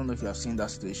 I don't know if you have seen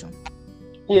that situation.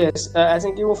 Yes, I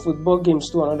think even football games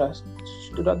too and others.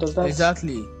 Does that?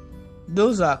 Exactly.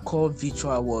 Those are called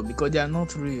virtual world because they are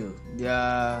not real. They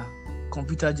are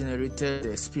computer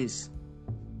generated space.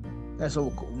 That's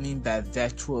what we mean by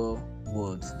virtual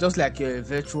world. Just like your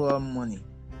virtual money.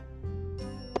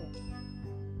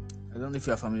 I don't know if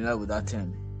you are familiar with that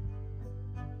term.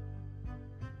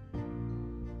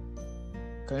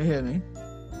 Can you hear me?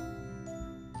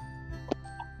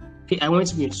 Okay, I want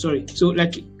to be sorry. So,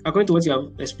 like, according to what you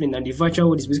have explained, and the virtual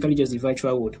world is basically just the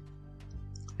virtual world.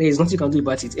 There is nothing you can do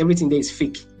about it. Everything there is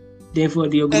fake. Then for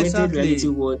the augmented Exactly. reality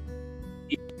world,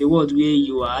 the world where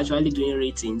you are actually doing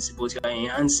ratings, but you are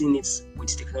enhancing it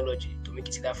with technology to make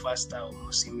it either faster or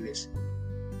more seamless.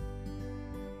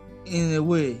 In a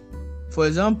way, for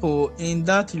example, in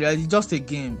that reality, just a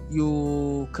game,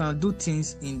 you can do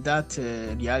things in that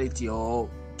reality or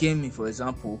gaming, for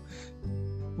example,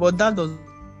 but that does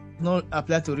not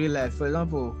apply to real life. For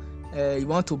example, you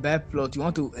want to buy plot, you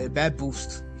want to buy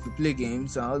boost if you play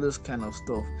games and all those kind of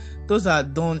stuff. Those are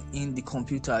done in the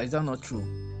computer. Is that not true?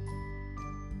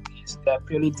 Yes, they are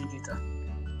purely digital.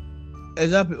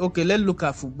 Exactly. Okay, let's look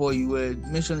at football. You were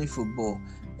mentioning football.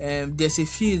 There's a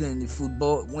field in the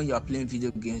football when you are playing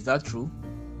video games. Is that true?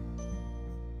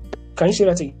 Can you say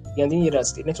that again? I didn't hear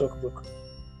that. The network broke.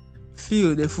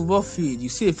 Field, a football field. You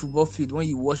see a football field when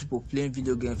you watch people playing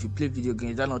video games. You play video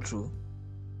games. Is that not true?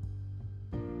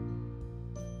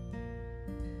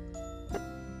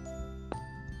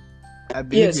 I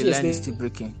believe the line is still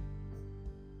breaking.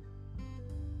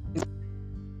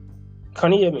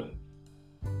 Can you hear me?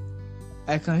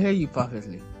 I can hear you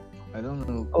perfectly. I don't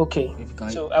know. Okay. If you can.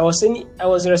 So I was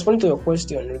responding to your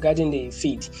question regarding the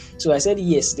feed. So I said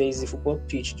yes, there is a football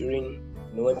pitch during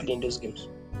when playing those games.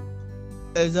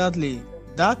 Exactly.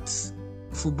 That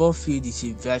football field is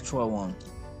a virtual one,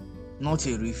 not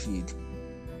a real field.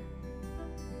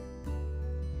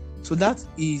 So that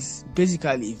is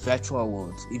basically a virtual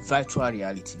world, a virtual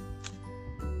reality.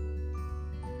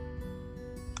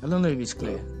 I don't know if it's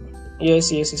clear.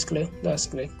 Yes, it's clear. That's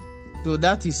clear. So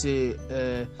that is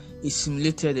a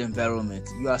simulated environment.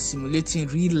 You are simulating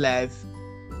real life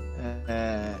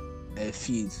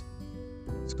field.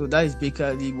 So that is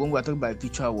basically when we are talking about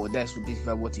virtual world. That's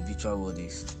basically what a virtual world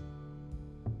is.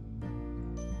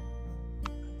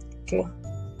 Okay.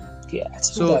 Yeah, I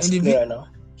think that's clear now.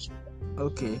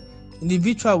 Okay. In the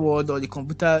virtual world or the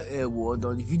computer world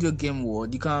or the video game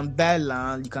world, you can buy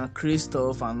land, you can create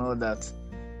stuff and all that.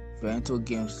 If you're into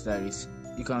games, that is,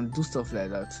 you can do stuff like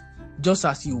that, just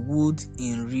as you would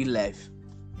in real life.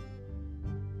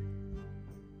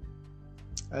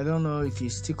 I don't know if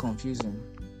it's still confusing.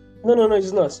 No,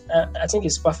 it's not. I think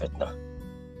it's perfect now.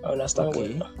 I understand.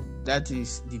 Okay, that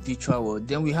is the virtual world.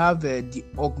 Then we have the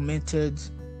augmented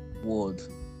world.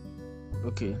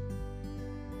 Okay.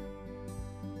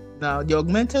 Now, the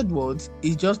augmented world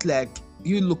is just like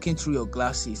you looking through your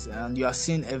glasses and you are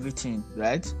seeing everything,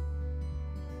 right?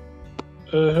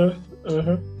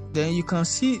 Then you can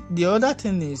see, the other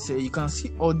thing is you can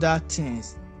see other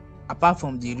things apart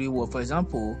from the real world. For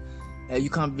example,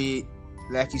 you can be,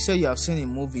 like you said, you have seen in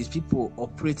movies, people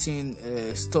operating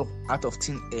stuff out of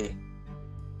thin air.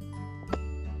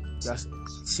 Just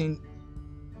seen,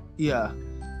 yeah.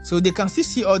 So they can still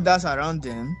see others around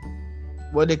them,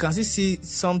 but they can still see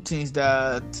some things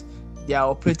that they are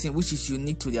operating, which is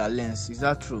unique to their lens. Is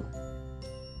that true?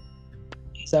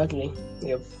 Exactly.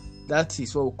 Yep. That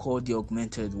is what we call the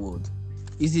augmented world.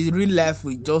 It's the real life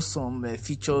with just some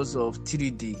features of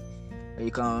 3D.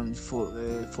 You can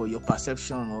for your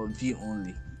perception or view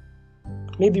only.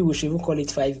 Maybe we should even call it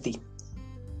 5D.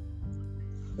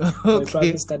 Okay. We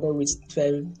probably started with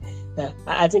 5.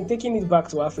 I think taking it back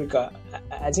to Africa,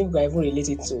 I think we even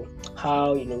related to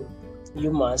how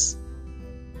humans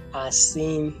are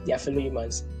seeing their fellow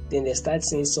humans. Then they start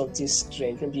seeing something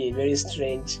strange, maybe a very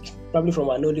strange, probably from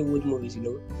an Hollywood movies,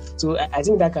 So I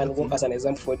think that can work as an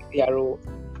example for the ARO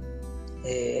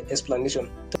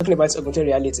explanation. Talking about augmented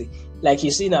reality, like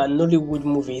you see in our Nollywood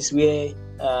movies, where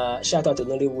shout out to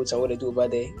Nollywood and what they do over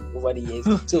there over the years.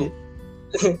 So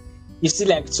you see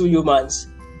like two humans,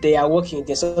 they are walking,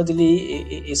 then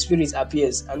suddenly a spirit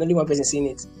appears and only one person seeing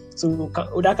it. So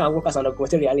that can work as an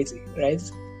augmented reality, right?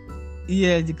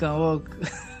 Yeah, it can work.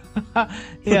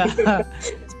 Yeah,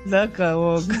 that can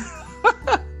work.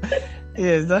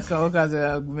 Yes, that can work as an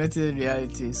augmented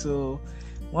reality. So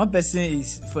one person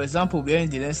is, for example, wearing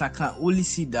the lens and can only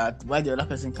see that, while the other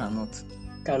person cannot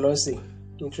see.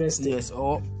 Interesting. Yes,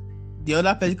 or the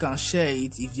other person can share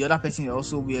it if the other person is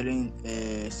also wearing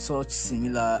such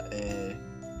similar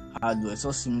hardware,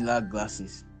 such similar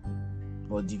glasses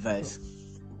or device.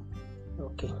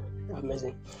 Okay,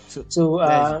 amazing.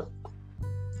 So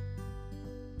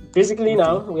basically,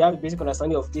 now we have a basic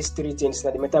understanding of these three things: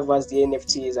 that the metaverse, the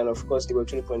NFTs, and of course the Web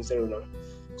 3.0 now.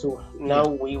 So now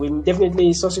we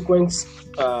definitely subsequent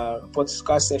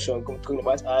podcast session talking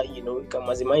about how you can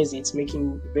maximize it,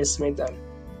 making investment and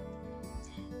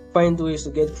find ways to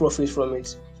get profit from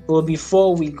it. But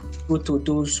before we go to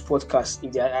those podcasts,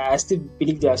 I still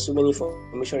believe there are so many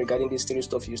information regarding this three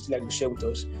stuff you still like to share with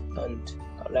us, and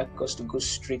I'd like us to go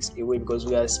straight away because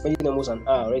we are spending almost an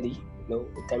hour already. The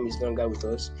time is no longer with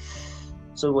us.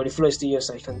 So, but the floor is still yours,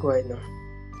 so you can go ahead now.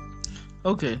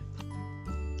 Okay.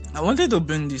 I wanted to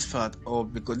bring this part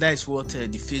up because that is what the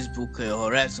Facebook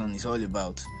horizon is all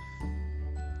about.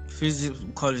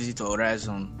 Facebook calls it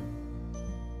horizon.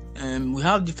 We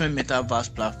have different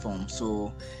metaverse platforms.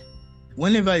 So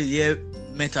whenever you hear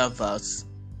metaverse,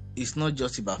 it's not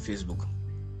just about Facebook.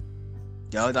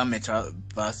 There are other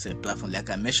metaverse platforms, like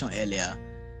I mentioned earlier.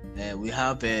 We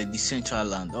have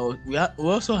Decentraland, or we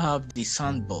also have the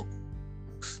Sandbox.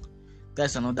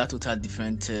 That's another total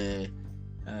different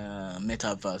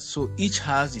metaverse. So each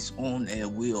has its own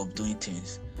way of doing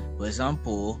things. For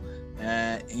example,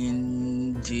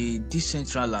 in the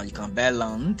Decentraland, you can buy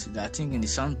land. I think in the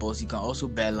Sandbox, you can also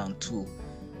buy land too.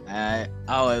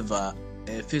 However,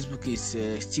 Facebook is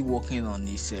still working on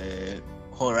its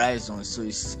horizon, so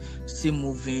it's still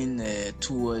moving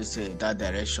towards that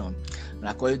direction. And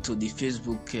according to the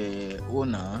Facebook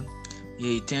owner,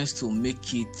 he tends to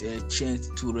make it change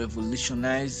to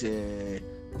revolutionize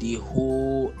the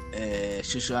whole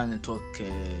social network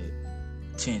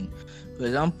thing. For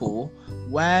example,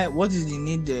 what is the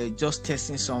need just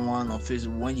testing someone on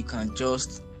Facebook when you can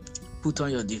just put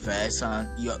on your device and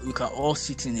you can all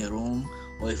sit in a room,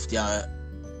 or if there are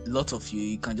a lot of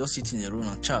you can just sit in a room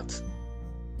and chat.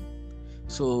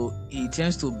 So it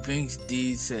tends to bring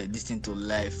this thing to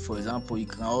life. For example, you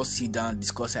can all sit down,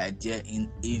 discuss idea in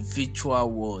a virtual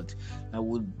world. And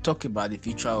we'll talk about the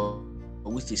virtual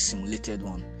world, which is simulated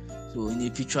one. So in a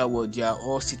virtual world, you are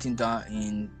all sitting down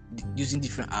in using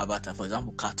different avatar. For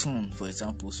example, cartoon, for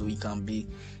example. So you can be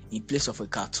in place of a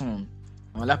cartoon.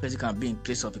 Another person can be in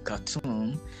place of a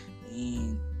cartoon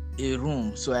in a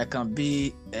room. So I can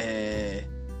be,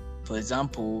 for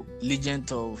example,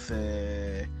 Legend of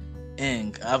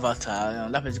avatar.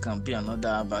 Another person can be another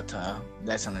avatar.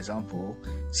 That's an example.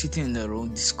 Sitting in the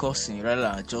room discussing rather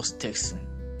than just texting.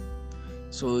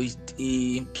 So it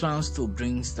plans to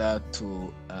bring that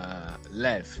to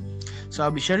life. So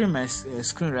I'll be sharing my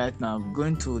screen right now. I'm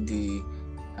going to the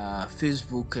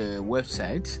Facebook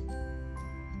website.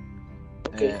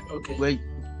 Okay.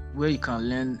 Where you can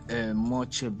learn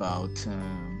much about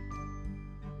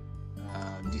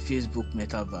the Facebook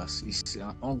Metaverse. It's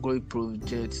an ongoing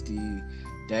project. The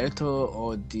director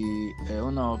or the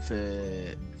owner of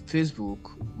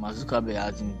Facebook, Mark Zuckerberg,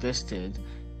 has invested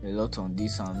a lot on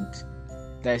this, and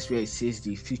that's where it says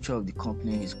the future of the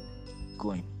company is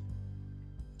going.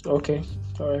 Okay,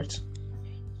 all right.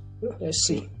 Let's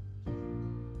see.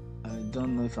 I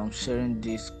don't know if I'm sharing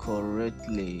this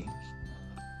correctly.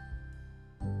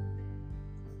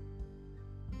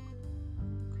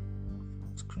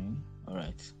 Screen. All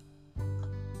right.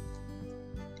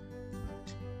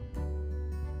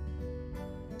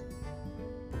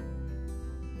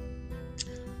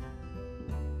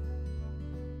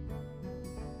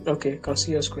 Okay, can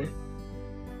see your screen.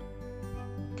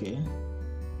 Okay.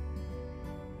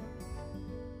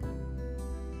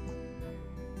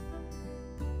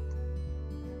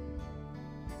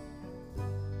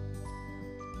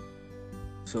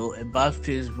 So about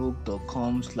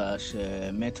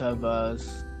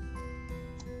facebook.com/metaverse.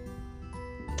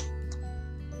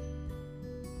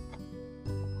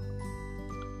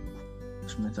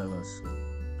 Metaverse.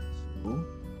 Oh.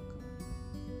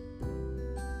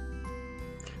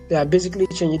 They are basically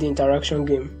changing the interaction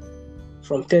game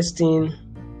from testing,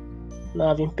 now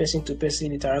having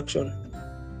person-to-person interaction.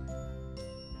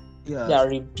 Yeah. They are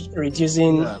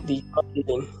reducing the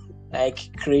feeling, like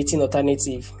creating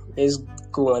alternative. Let's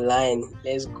go online.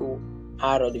 Let's go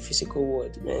out of the physical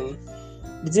world. And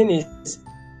the thing is,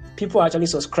 people are actually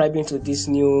subscribing to this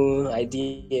new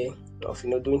idea of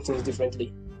doing things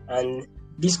differently. And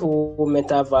these old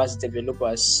metaverse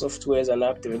developers, softwares and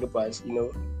app developers,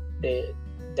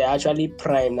 they're actually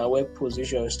primed and well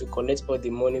positioned to collect all the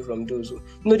money from those who.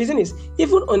 The thing is,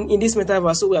 even in this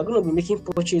metaverse, so we are going to be making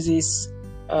purchases,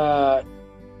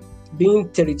 being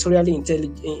territorially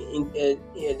intelligent.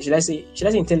 Should I say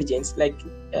intelligent? Like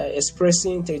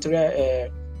expressing territorial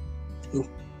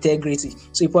integrity.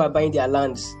 So people are buying their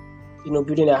lands,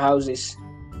 building their houses,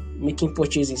 making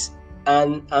purchases,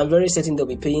 and I'm very certain they'll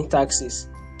be paying taxes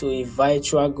to a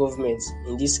virtual government.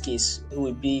 In this case, it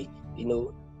will be,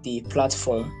 the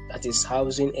platform that is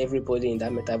housing everybody in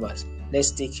that metaverse. Let's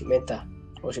take Meta,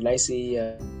 or should I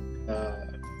say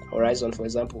Horizon, for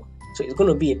example. So it's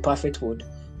going to be a perfect world,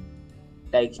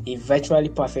 like a virtually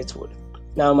perfect world.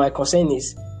 Now, my concern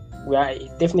is we are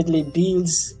definitely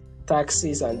bills,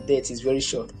 taxes, and debt is very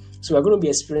short. So we're going to be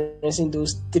experiencing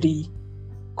those three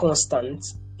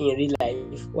constants in real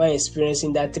life while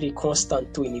experiencing that three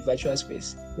constant too in the virtual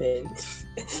space. Man,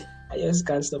 I just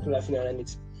can't stop laughing around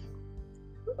it.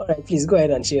 All right, please go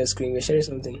ahead and share your screen. We're sharing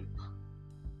something.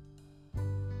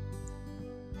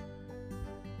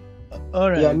 All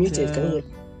You are right. muted. Can you hear me?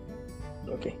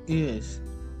 Okay. Yes.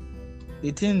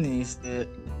 The thing is,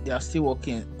 they are still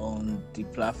working on the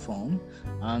platform,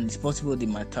 and it's possible they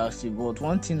might touch it. But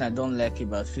one thing I don't like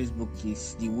about Facebook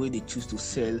is the way they choose to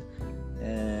sell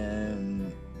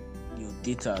your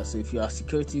data. So if you are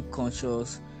security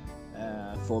conscious,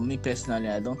 for me personally,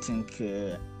 I don't think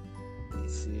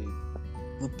it's a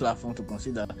good platform to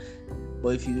consider. But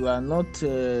if you are not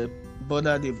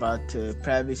bothered about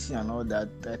privacy and all that,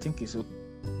 I think it's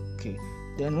okay.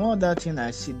 Then one other thing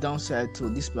I see downside to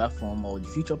this platform or the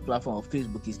future platform of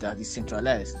Facebook is that it's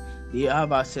centralized. They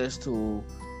have access to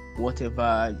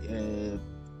whatever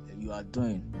you are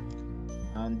doing,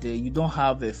 and you don't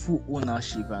have a full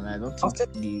ownership. And I don't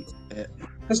think the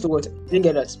As to what? Didn't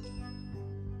get that.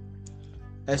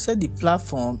 I said the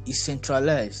platform is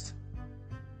centralized.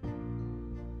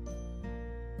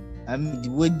 I mean,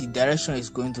 the way the direction is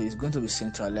going to be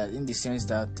centralized in the sense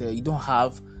that you don't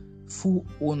have full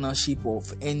ownership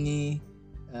of any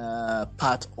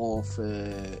part of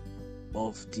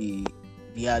the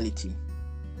reality.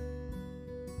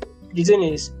 The thing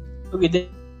is, okay.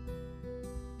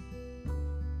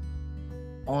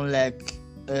 Unlike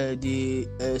the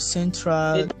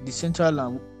central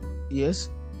and yes.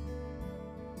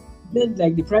 Then,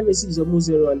 like, the privacy is almost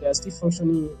zero, and they are still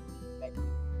functioning like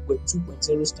Web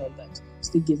 2.0 standard,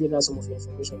 still giving us some of your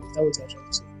information. Is that what you are trying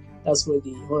to say? That's for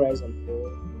the horizon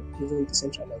or even the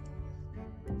central line.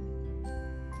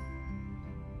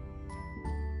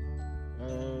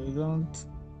 You don't.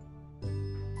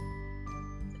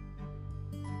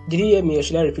 Did you hear me, or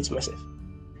should I repeat myself?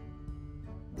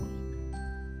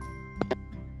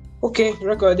 Okay,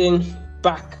 recording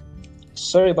back.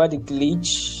 Sorry about the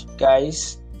glitch,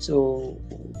 guys. So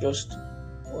just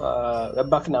we're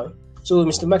back now. So,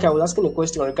 Mr. Mac, I was asking a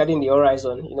question regarding the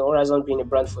Horizon. Horizon being a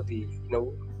brand for the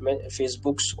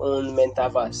Facebook's own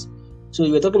Metaverse. So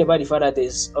you were talking about the fact that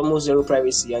there's almost zero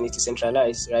privacy and it is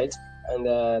centralized, right? And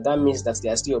that means that they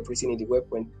are still operating in the Web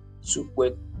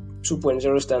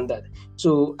 2.0 standard.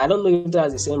 So I don't know if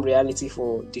that's the same reality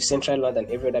for the Central Land and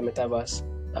every other Metaverse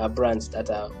brands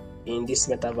that are in this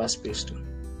Metaverse space too.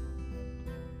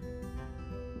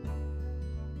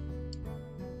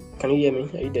 Can you hear me?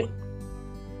 Are you there?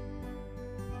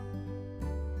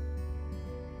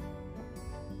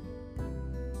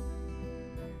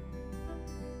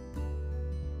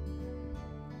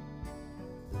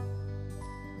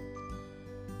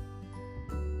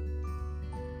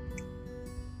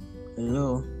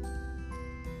 Hello.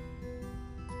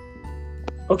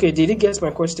 Okay, did you get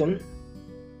my question?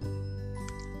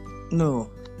 No,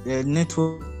 the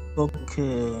network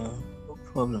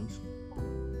problems.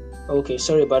 Okay,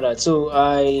 sorry about that. So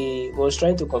I was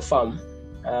trying to confirm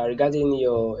regarding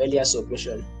your earlier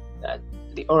submission that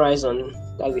the Horizon,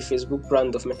 like the Facebook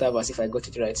brand of Metaverse, if I got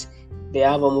it right, they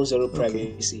have almost zero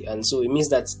privacy, and so it means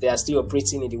that they are still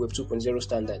operating in the Web 2.0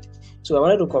 standard. So I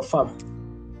wanted to confirm,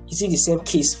 is it the same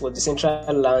case for the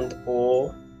Central Land,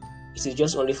 or is it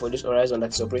just only for this Horizon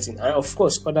that is operating? And of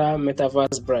course, other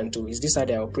Metaverse brand too, is this how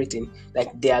they are operating?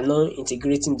 Like, they are not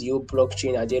integrating the whole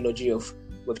blockchain ideology of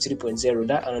Web 3.0,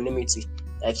 that anonymity,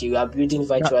 like you are building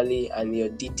virtually and your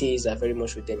details are very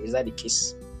much with them. Is that the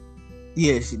case?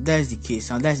 Yes, that is the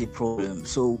case, and that's the problem.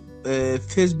 So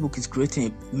Facebook is creating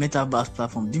a Metaverse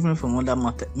platform different from other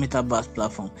Metaverse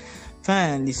platform.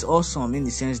 Fine, it's awesome in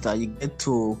the sense that you get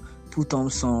to put on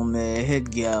some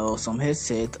headgear or some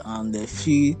headset and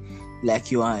feel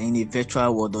like you are in a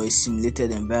virtual world or a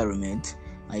simulated environment,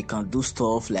 and you can do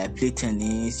stuff like play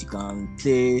tennis, you can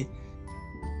play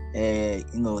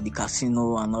the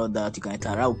casino and all that. You can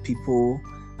interact with people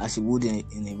as you would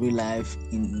in a real life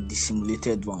in the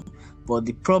simulated one. But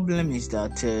the problem is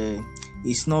that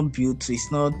it's not built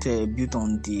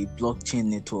on the blockchain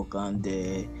network,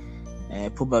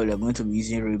 and probably are going to be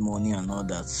using real money and all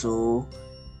that. So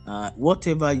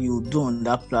whatever you do on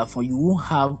that platform, you won't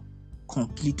have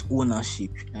complete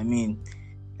ownership. I mean,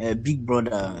 Big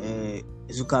Brother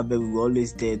Zuckerberg will be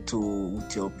always there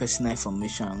with your personal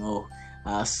information and all,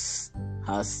 has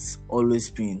always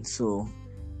been. So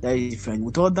that is different.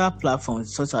 With other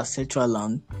platforms such as Central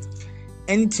Land,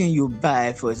 anything you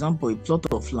buy, for example, a plot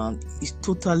of land, is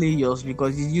totally yours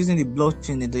because it's using the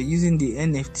blockchain and they're using the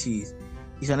NFTs.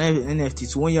 It's an NFT.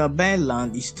 So when you are buying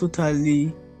land, it's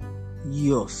totally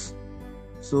yours.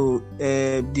 So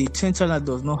the Central Land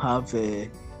does not have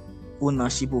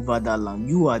ownership over that land.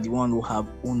 You are the one who have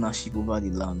ownership over the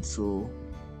land. So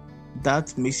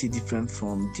that makes it different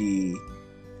from the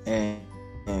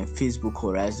Facebook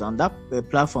Horizon. That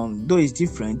platform, though it's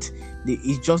different,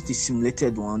 it's just the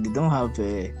simulated one. They don't have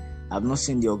I've not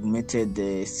seen the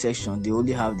augmented section. They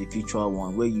only have the virtual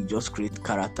one where you just create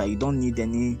character. You don't need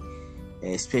any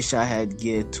special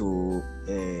headgear to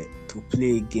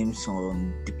play games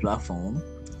on the platform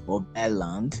or buy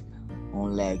land,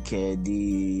 unlike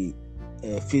the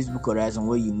Facebook Horizon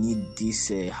where you need this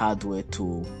hardware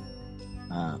to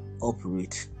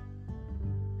operate.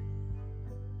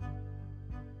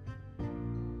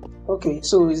 Okay,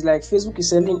 so it's like Facebook is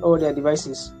selling all their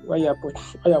devices while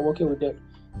you're working with them.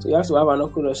 So you have to have an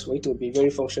Oculus for it to be very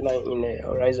functional in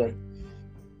Horizon.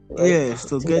 Right? Yes,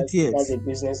 to get that's a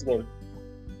business game.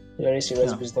 Very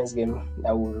serious business game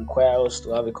that will require us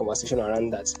to have a conversation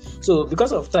around that. So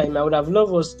because of time, I would have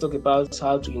loved us to talk about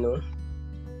how to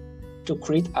to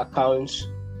create accounts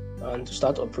and to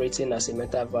start operating as a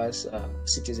metaverse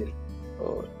citizen,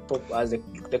 or as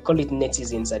they call it,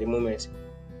 netizens at the moment.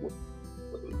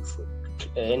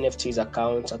 NFTs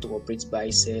accounts, how to operate, buy,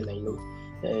 sell,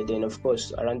 and then of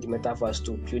course around the metaverse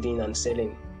to building and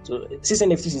selling. So since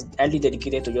NFTs is highly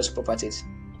dedicated to just properties,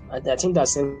 and I think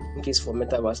that's the same case for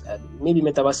metaverse. Maybe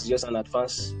metaverse is just an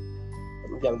advance.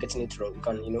 Maybe I'm getting it wrong. You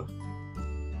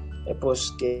can help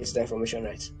us get the information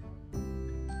right.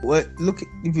 Well,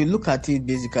 if you look at it,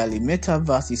 basically,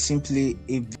 metaverse is simply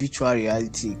a virtual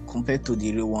reality compared to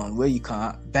the real one, where you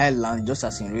can buy land just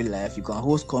as in real life, you can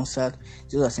host concerts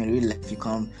just as in real life, you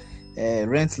can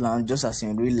rent land just as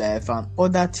in real life, and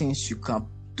other things you can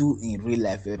do in real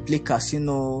life. Play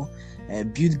casino,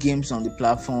 build games on the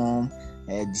platform,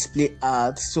 display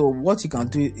art. So what you can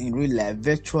do in real life,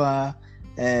 virtual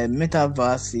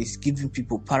metaverse is giving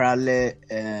people parallel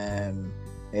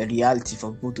a reality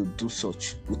for people to do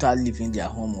such without leaving their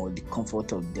home or the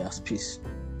comfort of their space.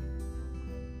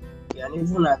 And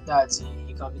even at that,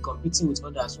 you can be competing with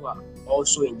others who are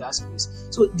also in that space.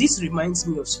 So this reminds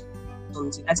me of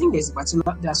something. I think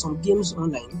there are some games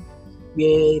online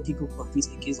where people compete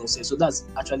against themselves. So that's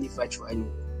actually virtual,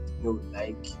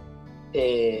 like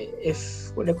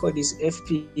what they call this,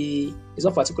 FP. It's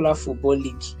a particular football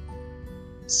league.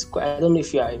 I don't know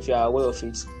if you are aware of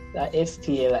it. That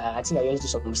FPL, I think I just do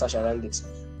some research around it,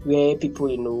 where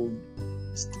people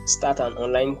start an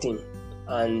online thing,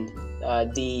 and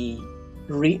the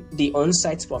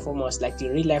on-site performance, like the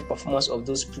real life performance of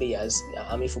those players.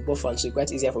 I'm a football fan, so it's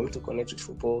quite easier for me to connect with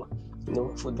football,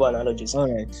 football analogies. All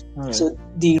right. So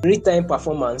the real-time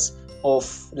performance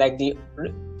of like the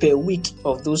per week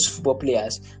of those football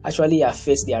players actually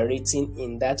affects their rating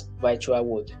in that virtual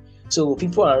world. So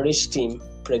people are team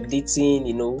predicting,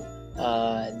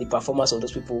 the performance of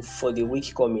those people for the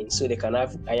week coming, so they can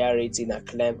have higher rating and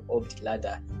climb up the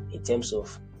ladder in terms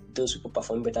of those people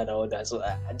perform better than others. So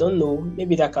I don't know,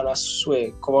 maybe that can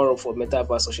cover up for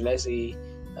metaverse, or should I say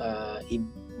a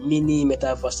mini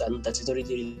metaverse that is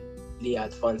already really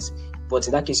advanced. But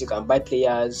in that case, you can buy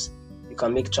players, you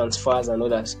can make transfers and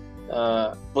others.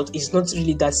 But it's not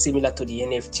really that similar to the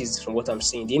NFTs from what I'm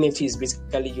saying. The NFT is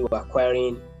basically you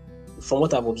acquiring, from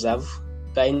what I've observed,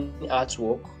 buying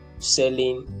artwork,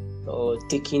 selling, or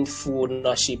taking full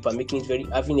ownership and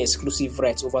having exclusive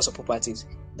rights over some properties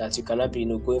that you cannot be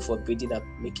going for bidding and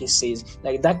making sales.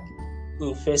 Like that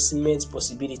investment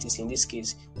possibilities in this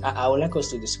case, I would like us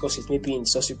to discuss it maybe in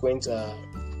subsequent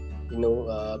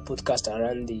podcast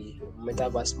around the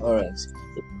metaverse markets.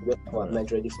 I'm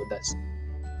not ready for that.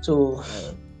 So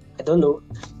I don't know.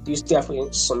 Do you still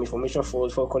have some information for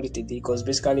call it a day? Because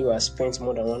basically we have spent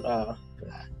more than 1 hour.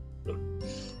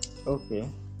 Okay.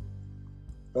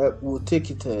 We'll take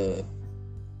it.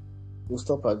 We'll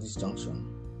stop at this junction.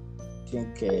 I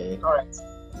think. All right.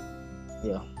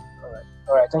 Yeah.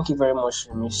 All right. Thank you very much,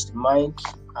 Mr. Mike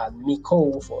and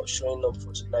Miko, for showing up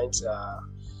for tonight's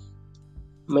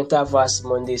Metaverse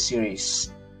Monday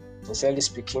series. Sincerely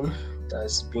speaking, it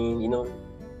has been,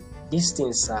 these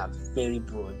things are very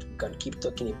broad. We can keep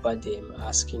talking about them,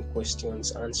 asking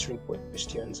questions, answering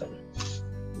questions, and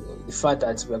the fact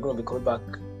that we are going to be coming back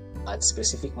at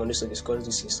specific Mondays to discuss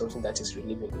this is something that is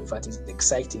relieving. In fact, it's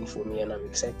exciting for me, and I'm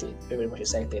excited, very, very much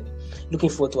excited. Looking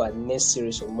forward to our next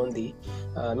series on Monday.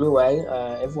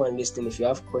 Meanwhile, everyone listening, if you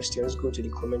have questions, go to the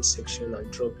comment section and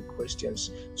drop your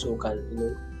questions so we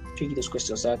can, pick those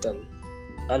questions out and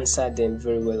answer them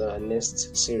very well on our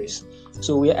next series.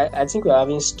 So I think we're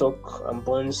having stock and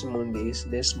bonds Mondays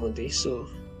this Monday. So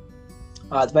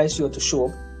I advise you to show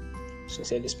up.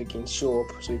 Sincerely speaking, show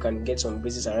up so you can get some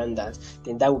basis around that.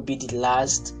 Then that will be the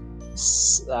last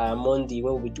Monday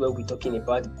when we'll be talking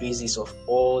about the basis of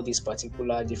all these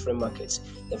particular different markets.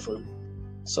 Then from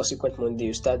subsequent Monday,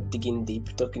 you start digging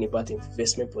deep, talking about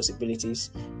investment possibilities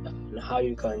and how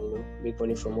you can make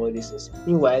money from all these things.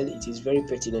 Meanwhile, it is very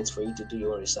pertinent for you to do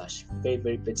your own research. Very,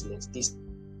 very pertinent. This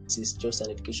it is just an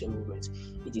education movement.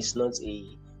 It is not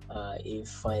a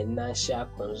financial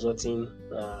consulting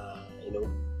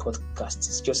podcast.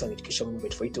 It's just an education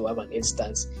movement for you to have an head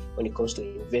start when it comes to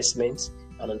investment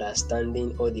and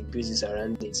understanding all the business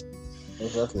around it.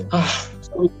 Exactly.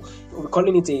 So we're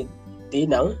calling it a day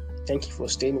now. Thank you for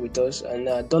staying with us, and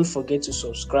don't forget to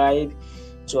subscribe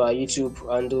to our YouTube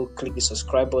handle. Click the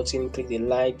subscribe button, click the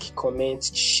like, comment,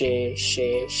 share,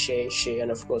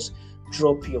 and of course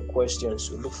drop your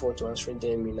questions. We look forward to answering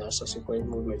them in our subsequent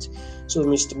movements. So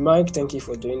Mr. Mike, thank you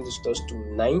for doing this with us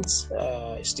tonight.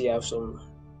 I still have some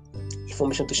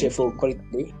information to share for call it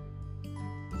today.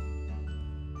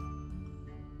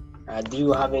 Do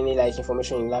you have any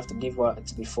information you have to give out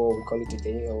before we call it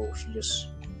today, or should just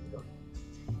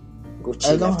go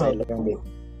chill after a long day?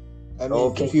 I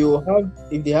mean,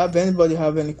 if anybody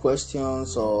have any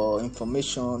questions or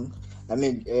information,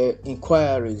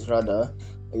 inquiries rather,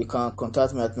 you can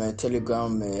contact me at my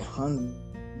Telegram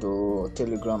handle,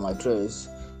 Telegram address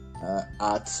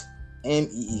at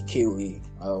MEEKOE.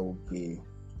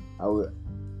 I will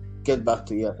get back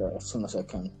to you as soon as I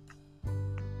can.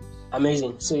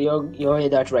 Amazing. So you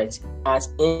heard that right. At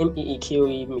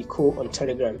MEEKOE Miko on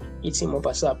Telegram. Hit him up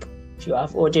as up. If you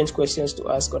have urgent questions to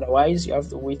ask, otherwise you have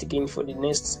to wait again for the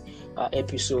next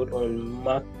episode on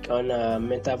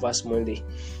Metaverse Monday.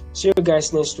 See you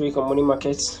guys next week on Money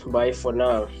Market. Bye for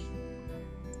now.